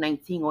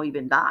COVID-19 or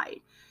even die.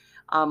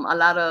 A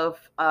lot of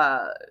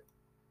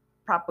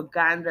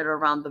propaganda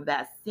around the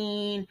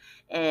vaccine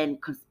and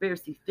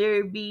conspiracy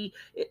theory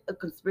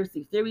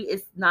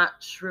is not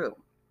true.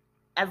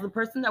 As a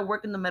person that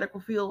work in the medical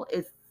field,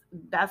 is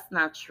that's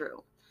not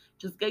true.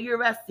 Just get your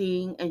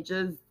vaccine and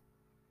just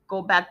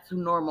go back to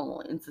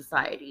normal in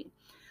society.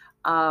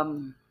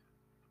 Um,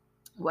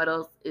 what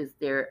else is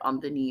there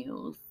on the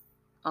news?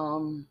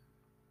 Um,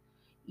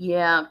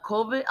 Yeah,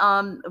 COVID.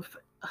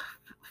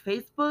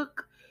 Facebook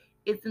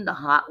is in the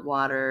hot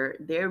water.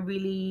 They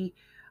really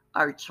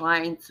are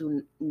trying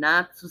to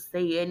not to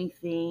say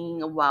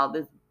anything while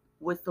this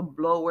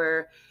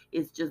whistleblower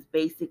is just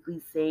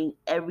basically saying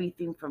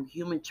everything from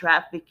human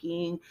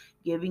trafficking,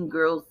 giving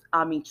girls,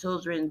 I mean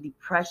children,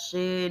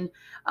 depression,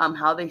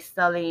 how they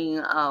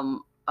selling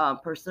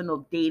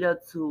personal data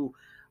to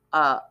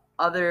uh,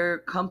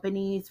 other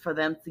companies for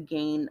them to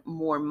gain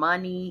more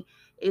money.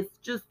 It's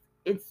just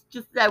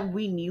that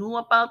we knew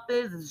about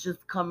this. It's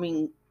just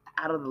coming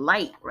out of the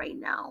light right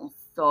now.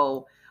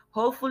 So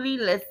hopefully,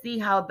 let's see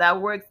how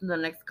that works in the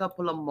next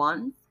couple of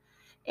months.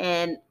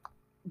 And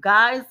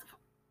guys,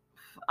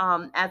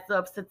 as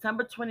of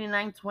September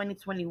 29,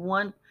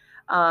 2021,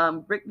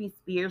 Britney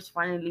Spears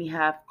finally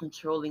have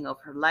controlling of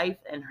her life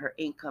and her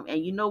income.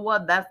 And you know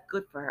what? That's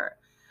good for her.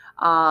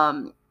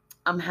 Um,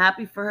 I'm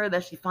happy for her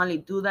that she finally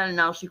do that, and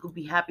now she could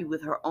be happy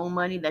with her own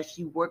money that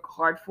she worked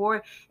hard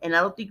for. And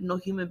I don't think no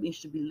human being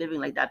should be living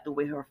like that the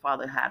way her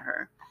father had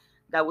her.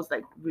 That was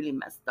like really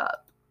messed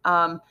up.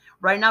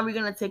 Right now we're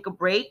gonna take a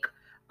break.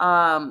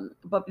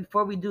 But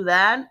before we do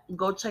that,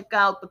 go check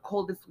out the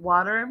coldest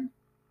water.com.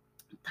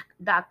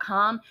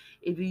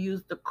 If you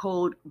use the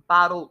code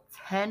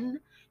bottle10,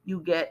 you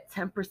get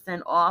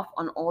 10% off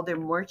on all their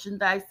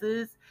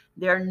merchandises.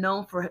 They're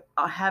known for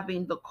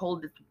having the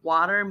coldest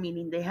water,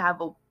 meaning they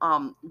have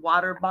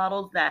water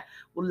bottles that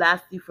will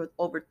last you for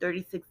over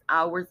 36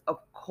 hours of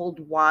cold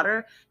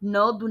water.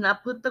 No, do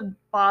not put the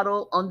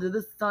bottle under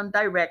the sun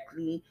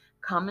directly.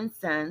 Common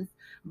sense.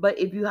 But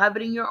if you have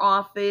it in your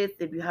office,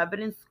 if you have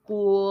it in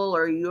school,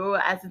 or you're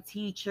as a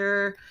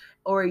teacher,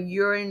 or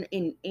you're in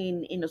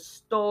a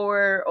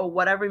store or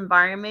whatever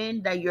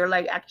environment that you're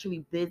like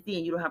actually busy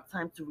and you don't have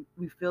time to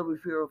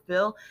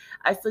refill,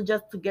 I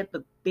suggest to get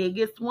the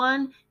biggest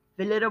one,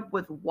 fill it up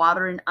with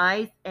water and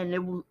ice, and it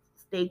will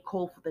stay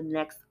cold for the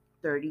next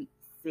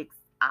 36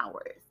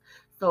 hours.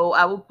 So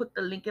I will put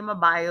the link in my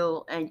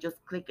bio and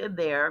just click it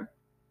there.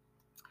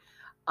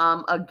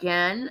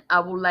 Again, I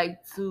would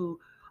like to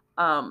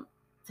um,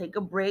 take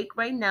a break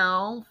right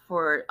now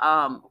for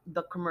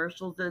the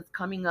commercials that's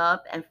coming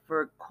up and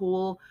for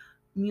cool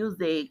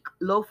music,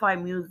 lo-fi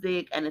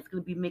music, and it's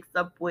going to be mixed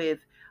up with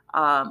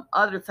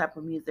other type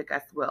of music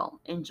as well.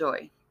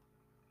 Enjoy.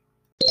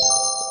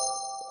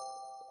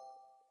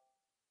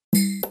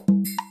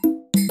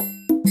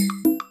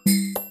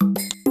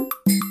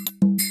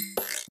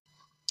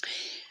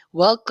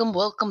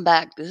 Welcome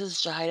back. This is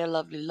Shahida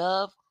Lovely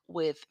Love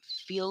with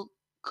Feel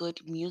Good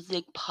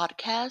Music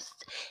Podcast.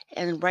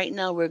 And right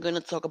now we're going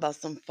to talk about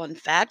some fun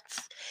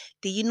facts.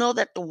 Do you know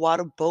that the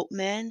water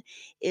boatman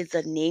is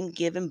a name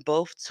given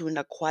both to an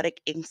aquatic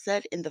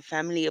insect in the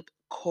family of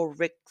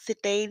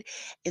Corycidae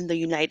in the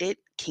United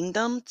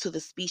Kingdom to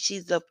the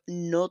species of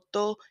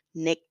Noto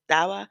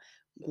nectava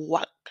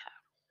guaca?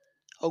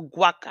 Or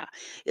guaca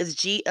is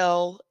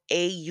Glauca.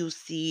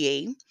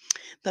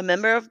 The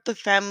members of the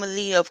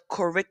family of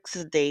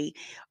Corycidae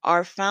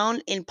are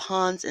found in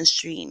ponds and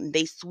streams.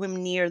 They swim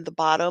near the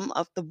bottom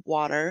of the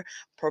water,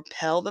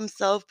 propel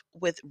themselves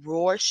with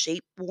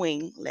roar-shaped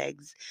wing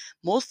legs.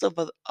 Most of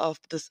the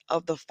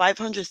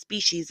 500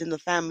 species in the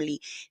family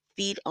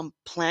feed on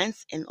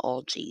plants and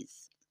algae.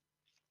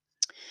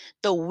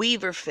 The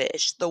weaver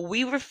fish. The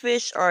weaver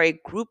fish are a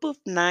group of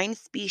 9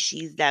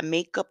 species that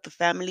make up the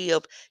family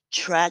of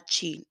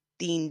Trachinidane.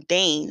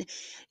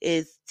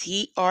 Is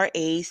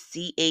Trachinidee.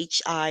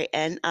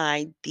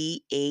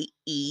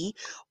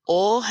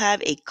 All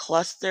have a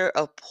cluster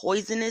of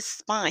poisonous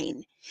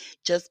spine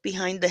just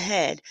behind the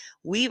head.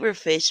 Weaver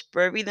fish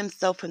bury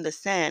themselves in the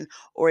sand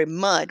or in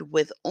mud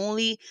with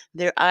only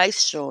their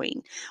eyes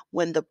showing.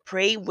 When the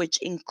prey, which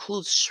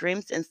includes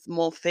shrimps and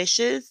small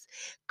fishes,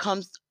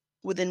 comes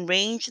within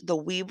range, the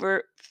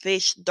weaver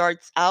fish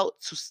darts out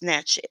to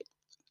snatch it.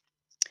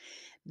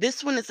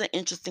 This one is an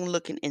interesting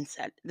looking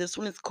insect. This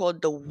one is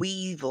called the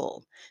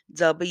weevil.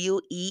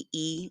 Weevil.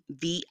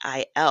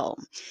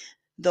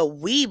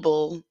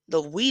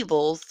 The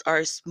weevils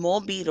are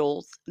small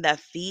beetles that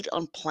feed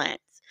on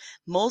plants.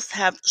 Most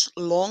have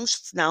long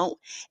snout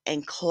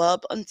and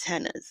club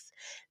antennas.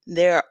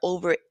 There are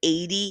over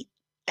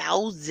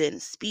 80,000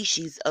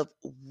 species of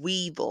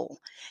weevil.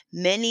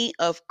 Many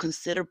of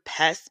considered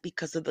pests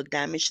because of the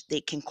damage they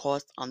can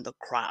cause on the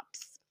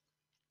crops.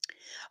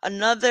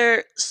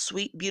 Another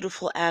sweet,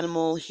 beautiful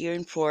animal here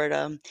in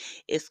Florida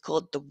is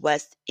called the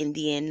West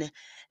Indian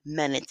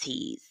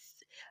manatees.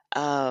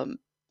 Um,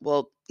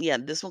 yeah,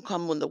 this one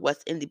comes from the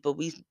West Indies, but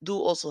we do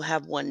also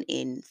have one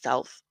in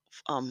South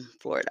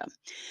Florida.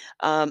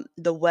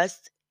 The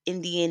West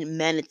Indian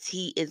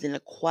manatee is an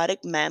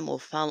aquatic mammal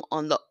found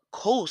on the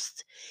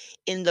coast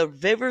in the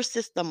river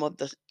system of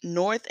the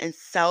North and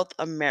South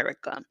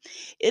America.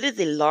 It is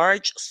a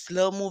large,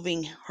 slow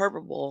moving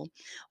herbivore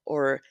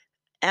or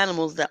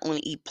animals that only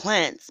eat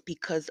plants.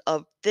 Because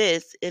of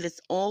this, it is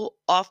all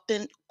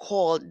often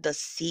called the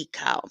sea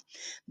cow.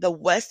 The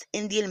West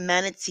Indian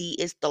manatee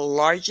is the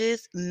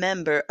largest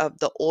member of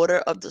the order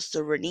of the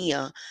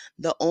Sirenia.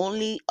 The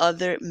only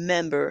other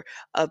member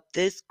of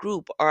this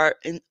group are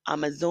in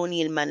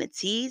Amazonian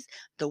manatees,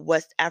 the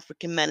West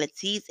African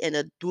manatees, and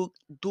the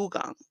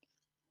dugong.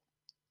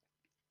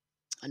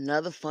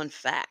 Another fun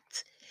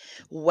fact: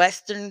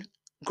 Western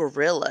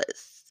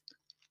gorillas.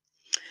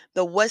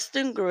 The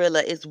western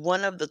gorilla is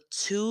one of the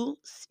two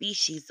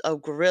species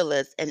of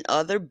gorillas, and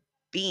other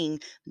being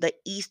the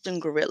eastern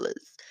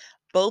gorillas.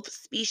 Both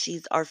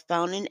species are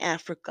found in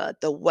Africa.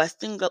 The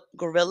western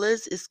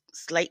gorillas is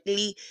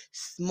slightly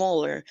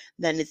smaller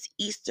than its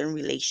eastern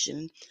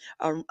relation,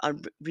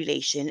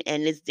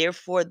 and is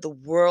therefore the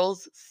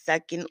world's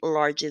second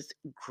largest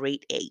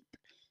great ape.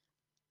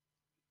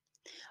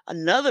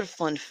 Another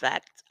fun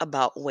fact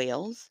about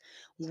whales: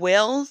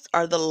 whales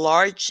are the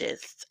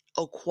largest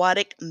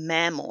aquatic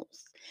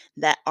mammals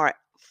that are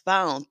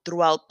found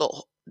throughout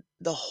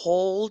the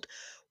whole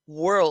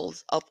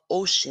world of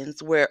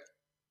oceans, where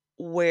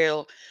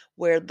where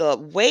the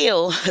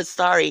whale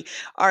sorry,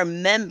 are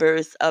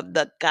members of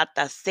the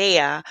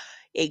Cetacea,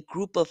 a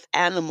group of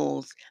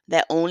animals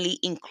that only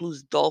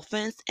includes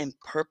dolphins and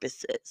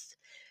porpoises.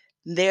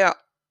 There,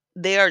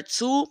 there are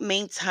two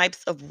main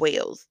types of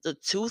whales: the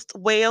toothed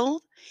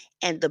whale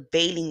and the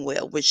baleen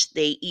whale, which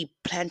they eat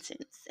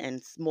plantains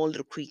and small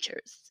little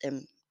creatures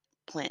and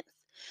plants.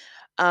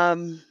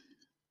 Um,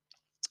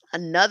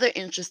 Another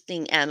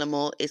interesting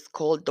animal is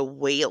called the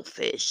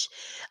whalefish.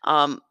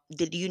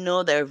 Did you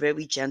know they're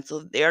very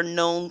gentle? They're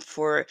known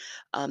for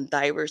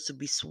divers to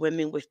be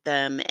swimming with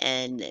them,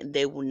 and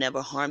they will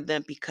never harm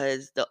them,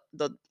 because the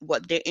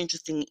what they're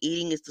interested in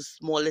eating is the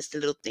smallest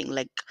little thing,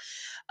 like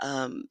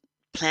um,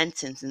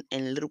 plantains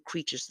and little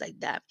creatures like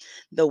that.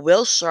 The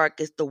whale shark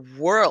is the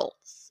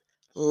world's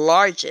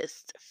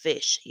largest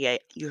fish. Yeah,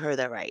 you heard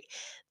that right.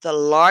 The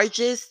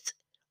largest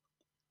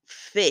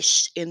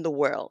fish in the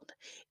world.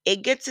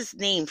 It gets its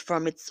name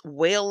from its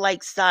whale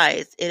like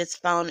size. It is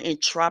found in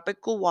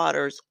tropical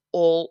waters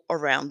all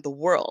around the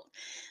world.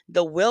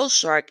 The whale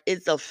shark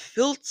is a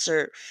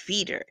filter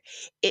feeder.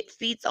 It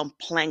feeds on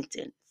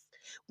plankton,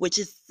 which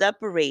is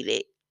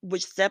separated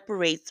which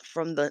separates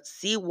from the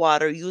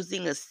seawater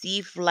using a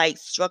sieve-like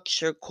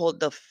structure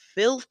called the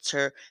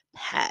filter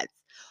pads.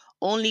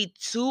 Only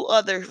two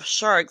other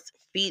sharks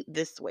feed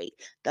this way: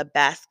 the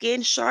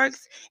baskin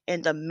sharks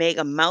and the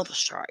megamouth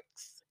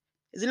sharks.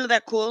 Isn't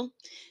that cool?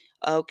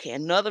 Okay,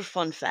 another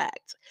fun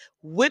fact.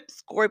 Whip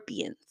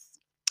scorpions.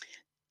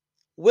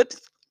 Whip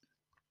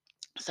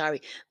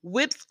sorry,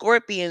 Whip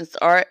scorpions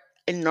are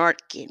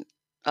anarchin,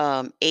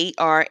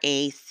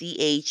 Arachnids,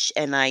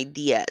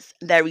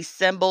 that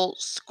resemble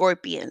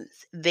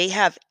scorpions. They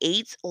have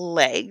 8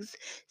 legs,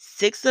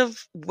 6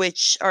 of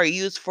which are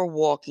used for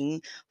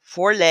walking.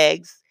 4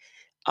 legs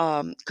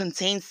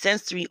contain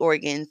sensory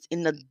organs.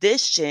 In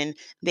addition,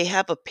 they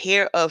have a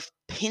pair of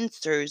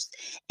pincers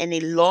and a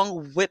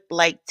long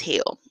whip-like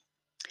tail.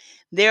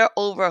 There are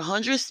over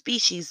 100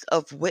 species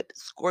of whip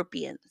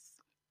scorpions.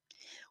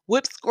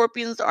 Whip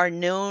scorpions are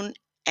known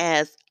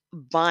as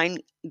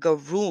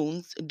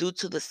bingaroons due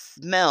to the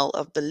smell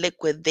of the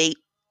liquid they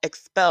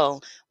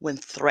expel when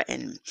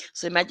threatened.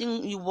 So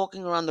imagine you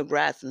walking around the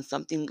grass and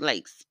something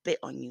like spit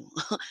on you,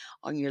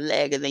 on your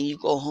leg, and then you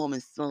go home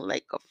and smell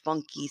like a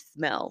funky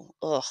smell.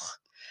 Ugh.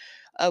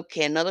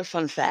 Okay, another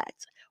fun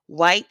fact.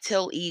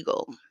 White-tailed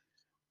eagle.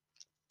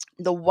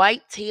 The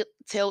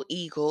white-tailed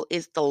eagle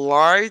is the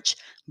large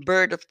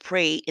bird of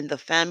prey in the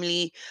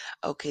family.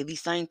 Okay,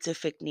 these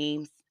scientific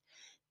names,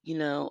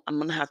 I'm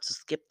gonna have to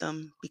skip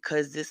them,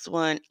 because this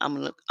one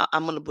I'm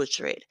gonna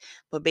butcher it.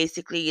 But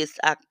basically, it's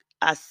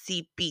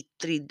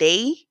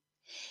Accipitridae.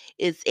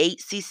 It's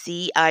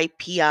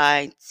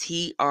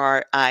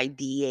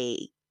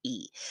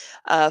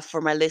Accipitridea.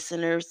 For my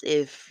listeners,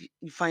 if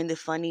you find it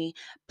funny,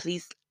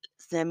 please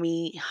send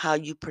me how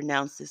you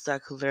pronounce it so I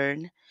could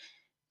learn.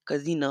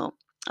 Because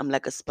I'm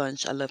like a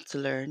sponge. I love to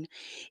learn.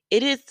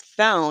 It is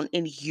found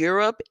in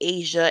Europe,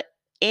 Asia,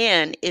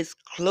 and is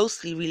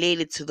closely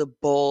related to the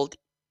bald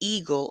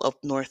eagle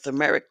of North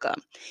America.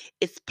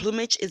 Its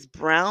plumage is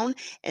brown,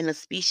 and the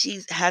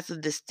species has a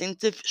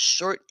distinctive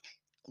short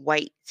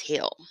white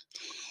tail.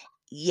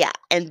 Yeah,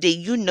 and did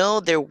you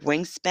know their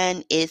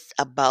wingspan is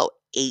about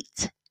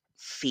 8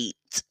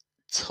 feet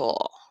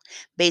tall?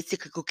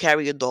 Basically, could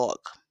carry a dog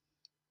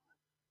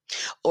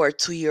or a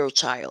 2-year-old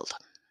child.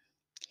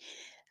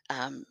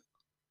 Um,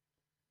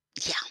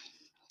 yeah,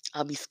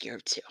 I'll be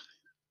scared too.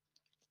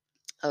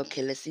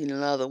 Okay, let's see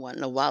another one.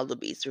 The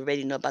wildebeest. We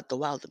already know about the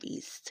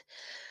wildebeest.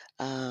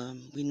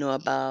 We know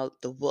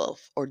about the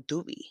wolf, or do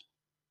we?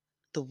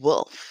 The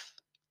wolf,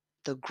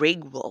 the gray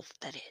wolf,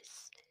 that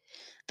is.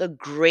 The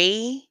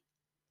gray,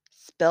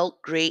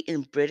 spelled gray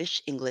in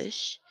British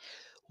English.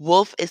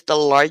 Wolf is the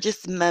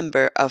largest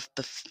member of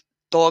the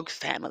dog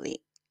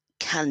family,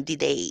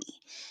 Candidae.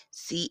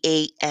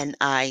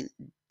 Canidae.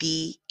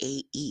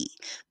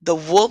 The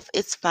wolf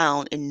is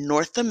found in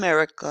North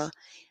America,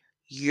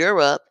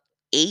 Europe,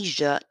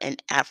 Asia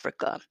and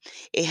Africa.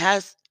 It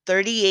has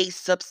 38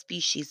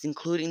 subspecies,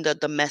 including the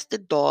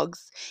domestic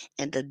dogs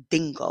and the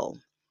dingo.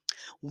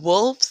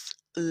 Wolves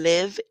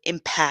live in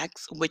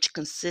packs which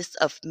consist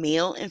of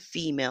male and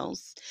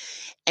females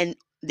and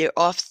their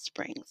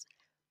offsprings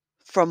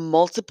from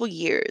multiple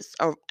years.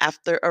 Or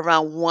after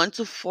around 1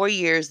 to 4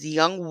 years,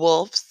 young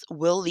wolves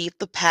will leave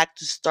the pack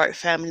to start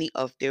family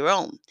of their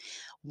own.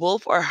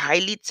 Wolves are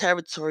highly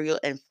territorial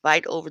and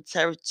fight over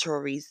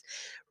territories.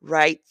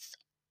 Rights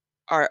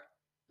are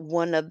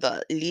one of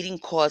the leading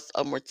cause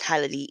of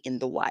mortality in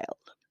the wild.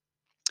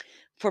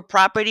 For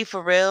property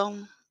for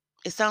real,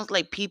 it sounds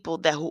like people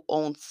that who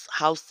owns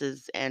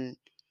houses and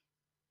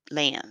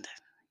land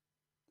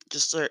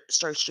just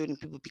start shooting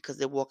people because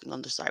they're walking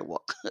on the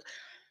sidewalk.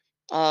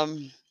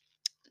 um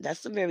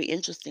that's a very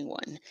interesting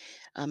one.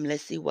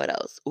 Let's see what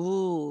else.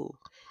 Ooh,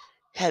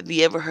 have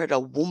you ever heard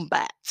of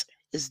wombat?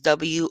 It's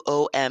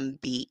Wombat.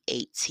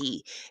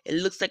 It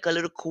looks like a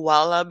little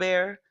koala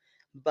bear,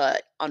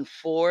 but on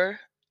four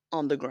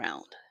on the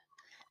ground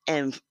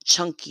and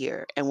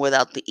chunkier and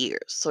without the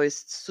ears. So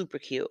it's super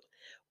cute.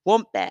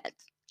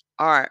 Wombats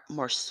are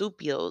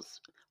marsupials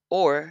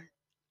or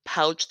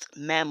pouched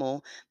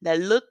mammal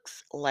that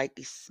looks like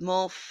these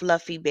small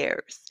fluffy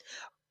bears.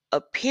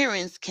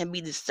 Appearance can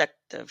be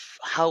deceptive.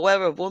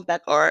 However,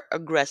 wombats are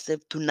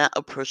aggressive. Do not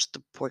approach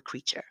the poor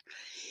creature.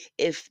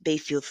 If they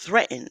feel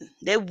threatened,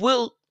 they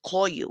will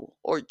claw you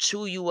or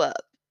chew you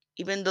up,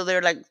 even though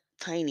they're like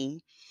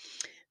tiny.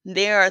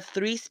 There are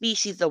three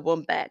species of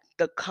wombat: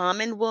 the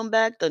common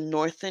wombat, the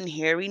northern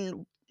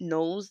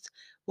hairy-nosed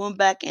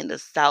wombat, and the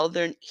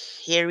southern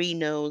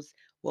hairy-nosed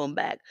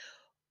wombat.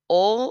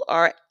 All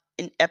are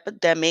an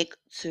epidemic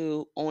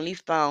to only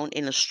found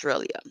in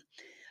Australia.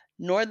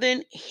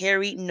 Northern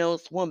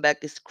hairy-nosed wombat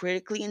is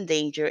critically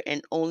endangered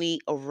and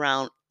only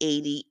around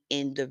 80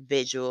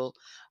 individual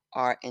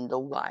are in the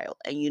wild.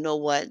 And you know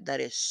what? That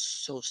is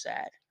so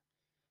sad.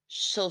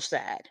 So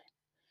sad.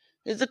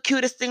 It's the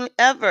cutest thing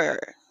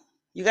ever.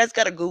 You guys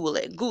gotta Google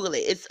it. Google it.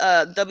 It's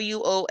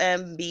Wombatas,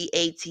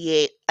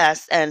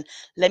 and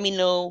let me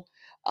know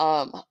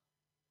um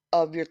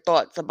of your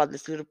thoughts about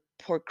this little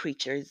poor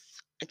creatures.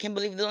 I can't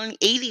believe there are only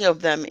 80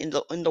 of them in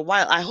the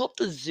wild. I hope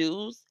the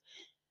zoos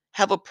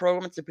have a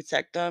program to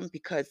protect them,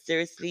 because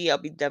seriously, I'll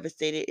be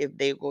devastated if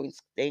they go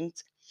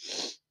extinct.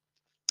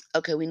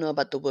 Okay, we know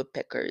about the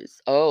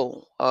woodpeckers.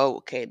 Oh,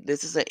 okay.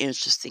 This is an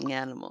interesting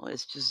animal.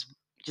 It's just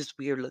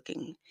weird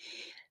looking.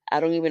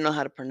 I don't even know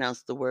how to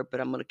pronounce the word, but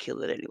I'm gonna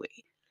kill it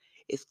anyway.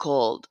 It's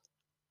called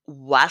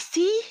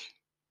wasi.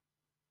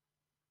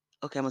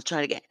 Okay, I'm gonna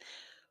try it again.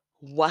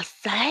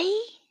 Wasai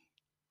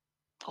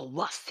or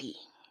wasi.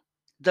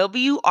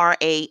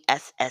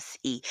 Wrasse.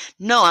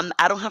 No,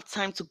 I don't have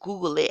time to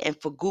Google it and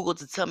for Google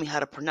to tell me how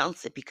to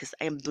pronounce it, because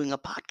I am doing a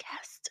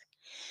podcast.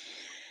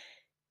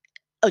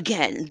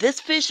 Again,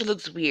 this fish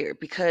looks weird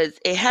because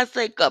it has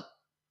like a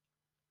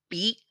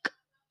beak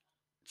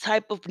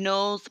type of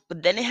nose,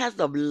 but then it has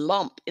a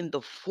lump in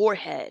the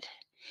forehead.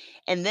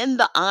 And then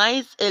the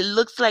eyes, it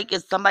looks like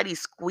it's somebody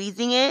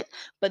squeezing it,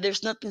 but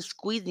there's nothing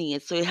squeezing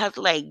it. So it has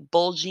like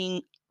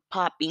bulging,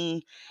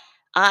 popping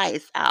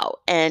eyes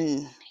out,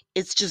 and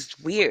it's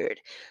just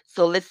weird.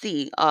 So let's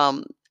see.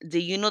 Do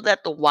you know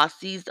that the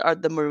wasis are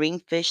the marine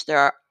fish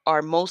that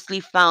are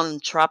mostly found in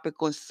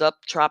tropical and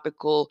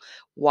subtropical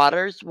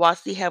waters?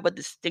 Wasi have a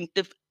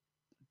distinctive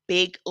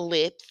big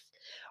lips,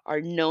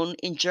 are known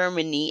in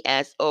Germany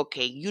as,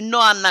 okay, you know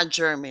I'm not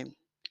German.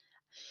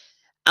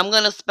 I'm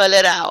going to spell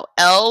it out.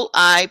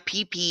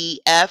 Lippfische.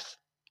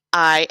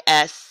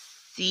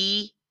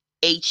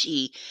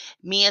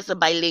 Me as a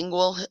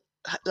bilingual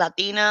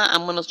Latina,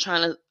 I'm going to try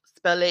to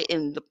spell it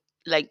in the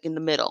in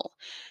the middle.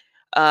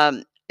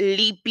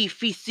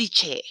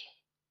 Lipifisiche.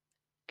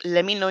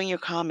 Let me know in your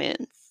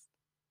comments.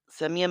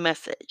 Send me a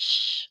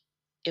message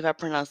if I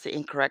pronounce it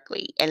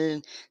incorrectly,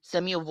 and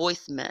send me a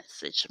voice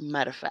message,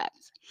 matter of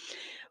fact,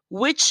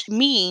 which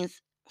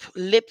means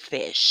lip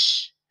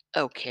fish.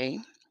 Okay,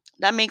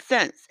 that makes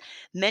sense.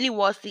 Many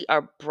wasi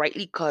are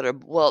brightly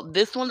colored. Well,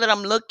 this one that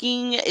I'm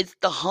looking, it's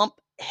the hump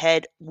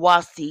head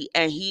wasi,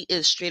 and he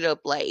is straight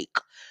up like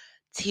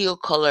teal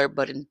color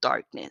but in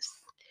darkness.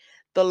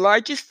 The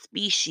largest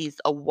species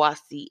of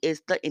wasi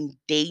is the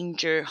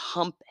endangered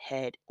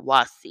humphead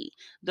wasi.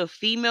 The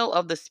female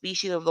of the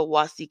species of the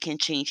wasi can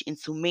change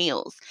into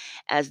males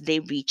as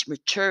they reach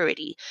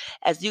maturity.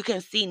 As you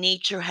can see,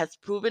 nature has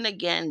proven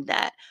again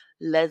that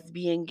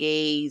lesbian,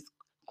 gays,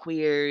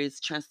 queers,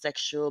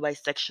 transsexual,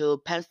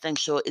 bisexual,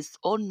 pansexual is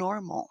all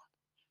normal.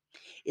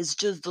 It's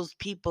just those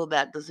people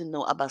that doesn't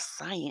know about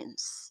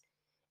science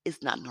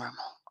is not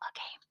normal.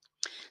 Okay.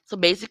 So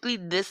basically,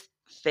 this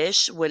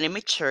fish, when it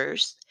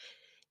matures,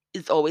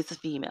 is always a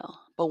female.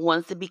 But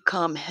once it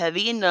become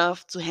heavy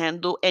enough to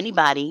handle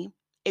anybody,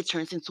 it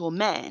turns into a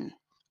man,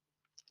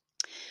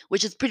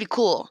 which is pretty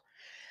cool.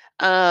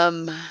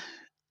 Um,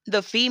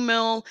 the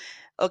female,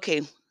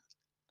 okay,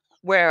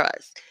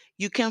 whereas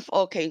you can,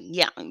 okay,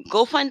 yeah,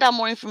 go find out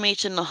more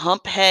information on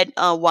humphead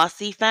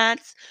wasi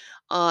fats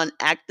on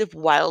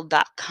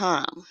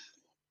activewild.com.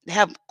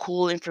 have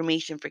cool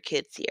information for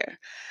kids here.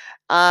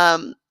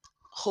 Um,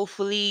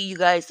 Hopefully, you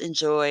guys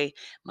enjoy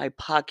my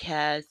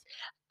podcast.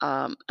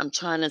 I'm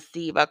trying to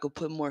see if I could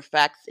put more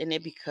facts in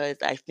it because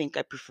I think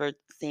I prefer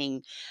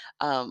saying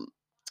um,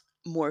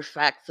 more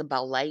facts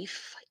about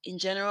life in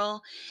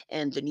general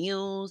and the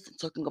news,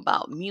 talking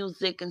about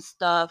music and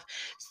stuff.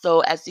 So,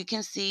 as you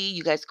can see,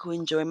 you guys could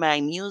enjoy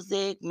my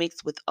music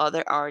mixed with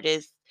other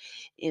artists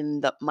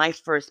in the my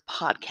first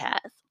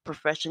podcast,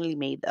 professionally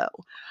made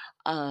though.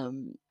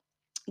 Um,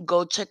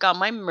 Go check out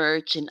my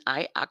merch in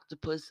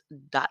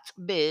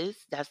ioctopus.biz.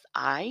 That's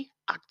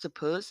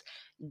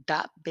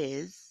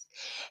ioctopus.biz.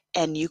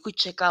 And you could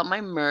check out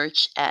my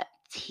merch at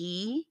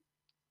tpublic.com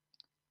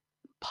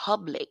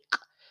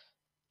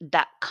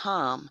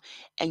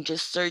and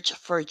just search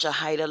for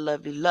Jahida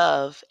Lovely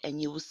Love and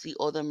you will see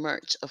all the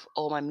merch of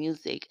all my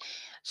music.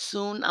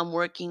 Soon I'm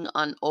working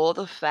on all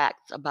the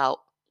facts about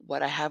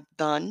what I have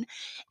done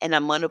and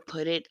I'm gonna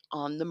put it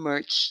on the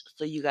merch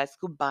so you guys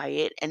could buy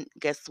it. And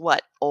guess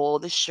what? All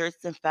the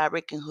shirts and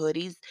fabric and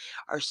hoodies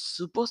are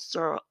super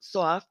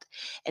soft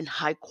and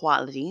high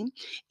quality,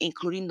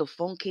 including the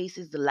phone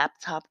cases, the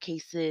laptop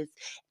cases,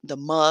 the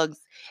mugs,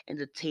 and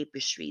the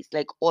tapestries.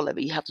 Like all of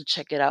it. You have to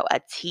check it out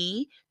at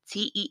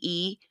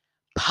TEE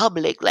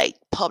public, like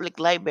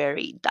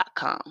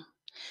publiclibrary.com.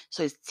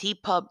 So it's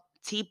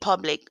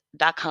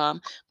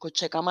tpublic.com. Go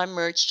check out my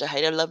merch,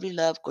 Jahida Lovely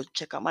Love. Go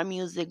check out my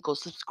music. Go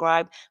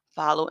subscribe,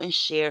 follow, and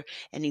share.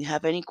 And if you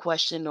have any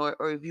question or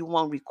if you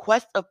want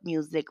requests of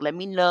music, let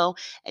me know.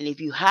 And if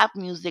you have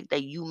music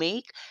that you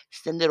make,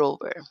 send it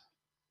over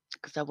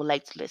because I would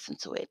like to listen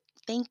to it.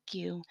 Thank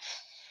you.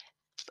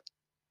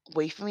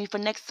 Wait for me for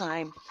next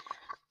time.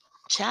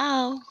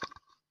 Ciao.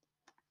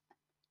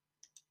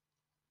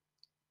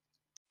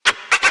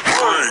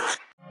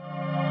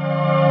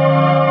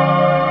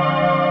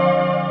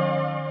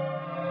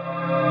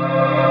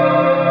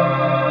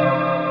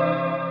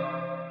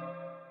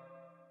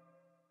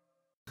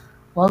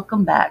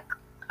 Welcome back.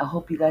 I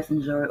hope you guys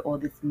enjoy all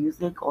this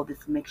music, all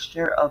this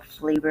mixture of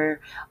flavor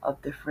of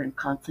different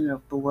continent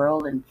of the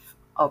world and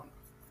of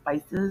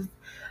spices.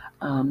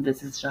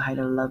 This is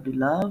Shahida Lovely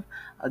Love.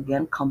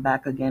 Again, come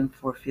back again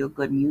for feel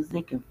good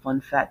music and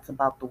fun facts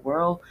about the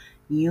world,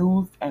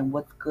 news, and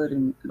what's good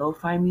in lo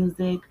fi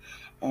music,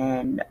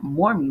 and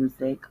more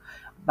music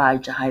by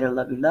Jahida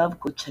Lovely Love.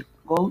 Go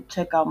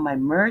check out my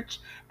merch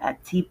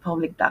at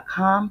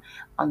tpublic.com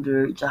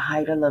under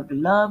Jahida Lovely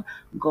Love.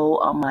 Go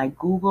on my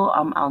Google.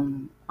 I'm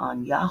on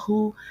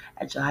Yahoo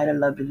at Jahida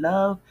Lovely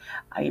Love.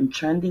 I am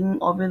trending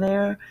over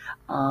there.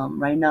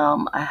 Right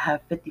now, I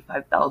have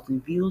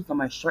 55,000 views on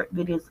my short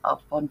videos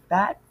of fun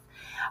facts.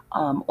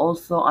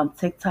 Also on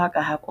TikTok,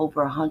 I have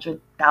over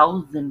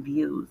 100,000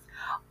 views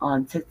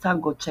on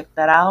TikTok. Go check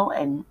that out.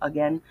 And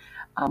again,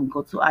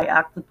 go to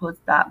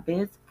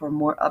ioctopus.biz for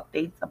more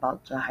updates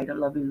about Jahida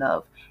Lovely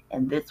Love.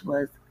 And this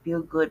was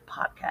Feel Good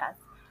Podcast.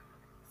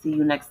 See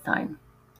you next time.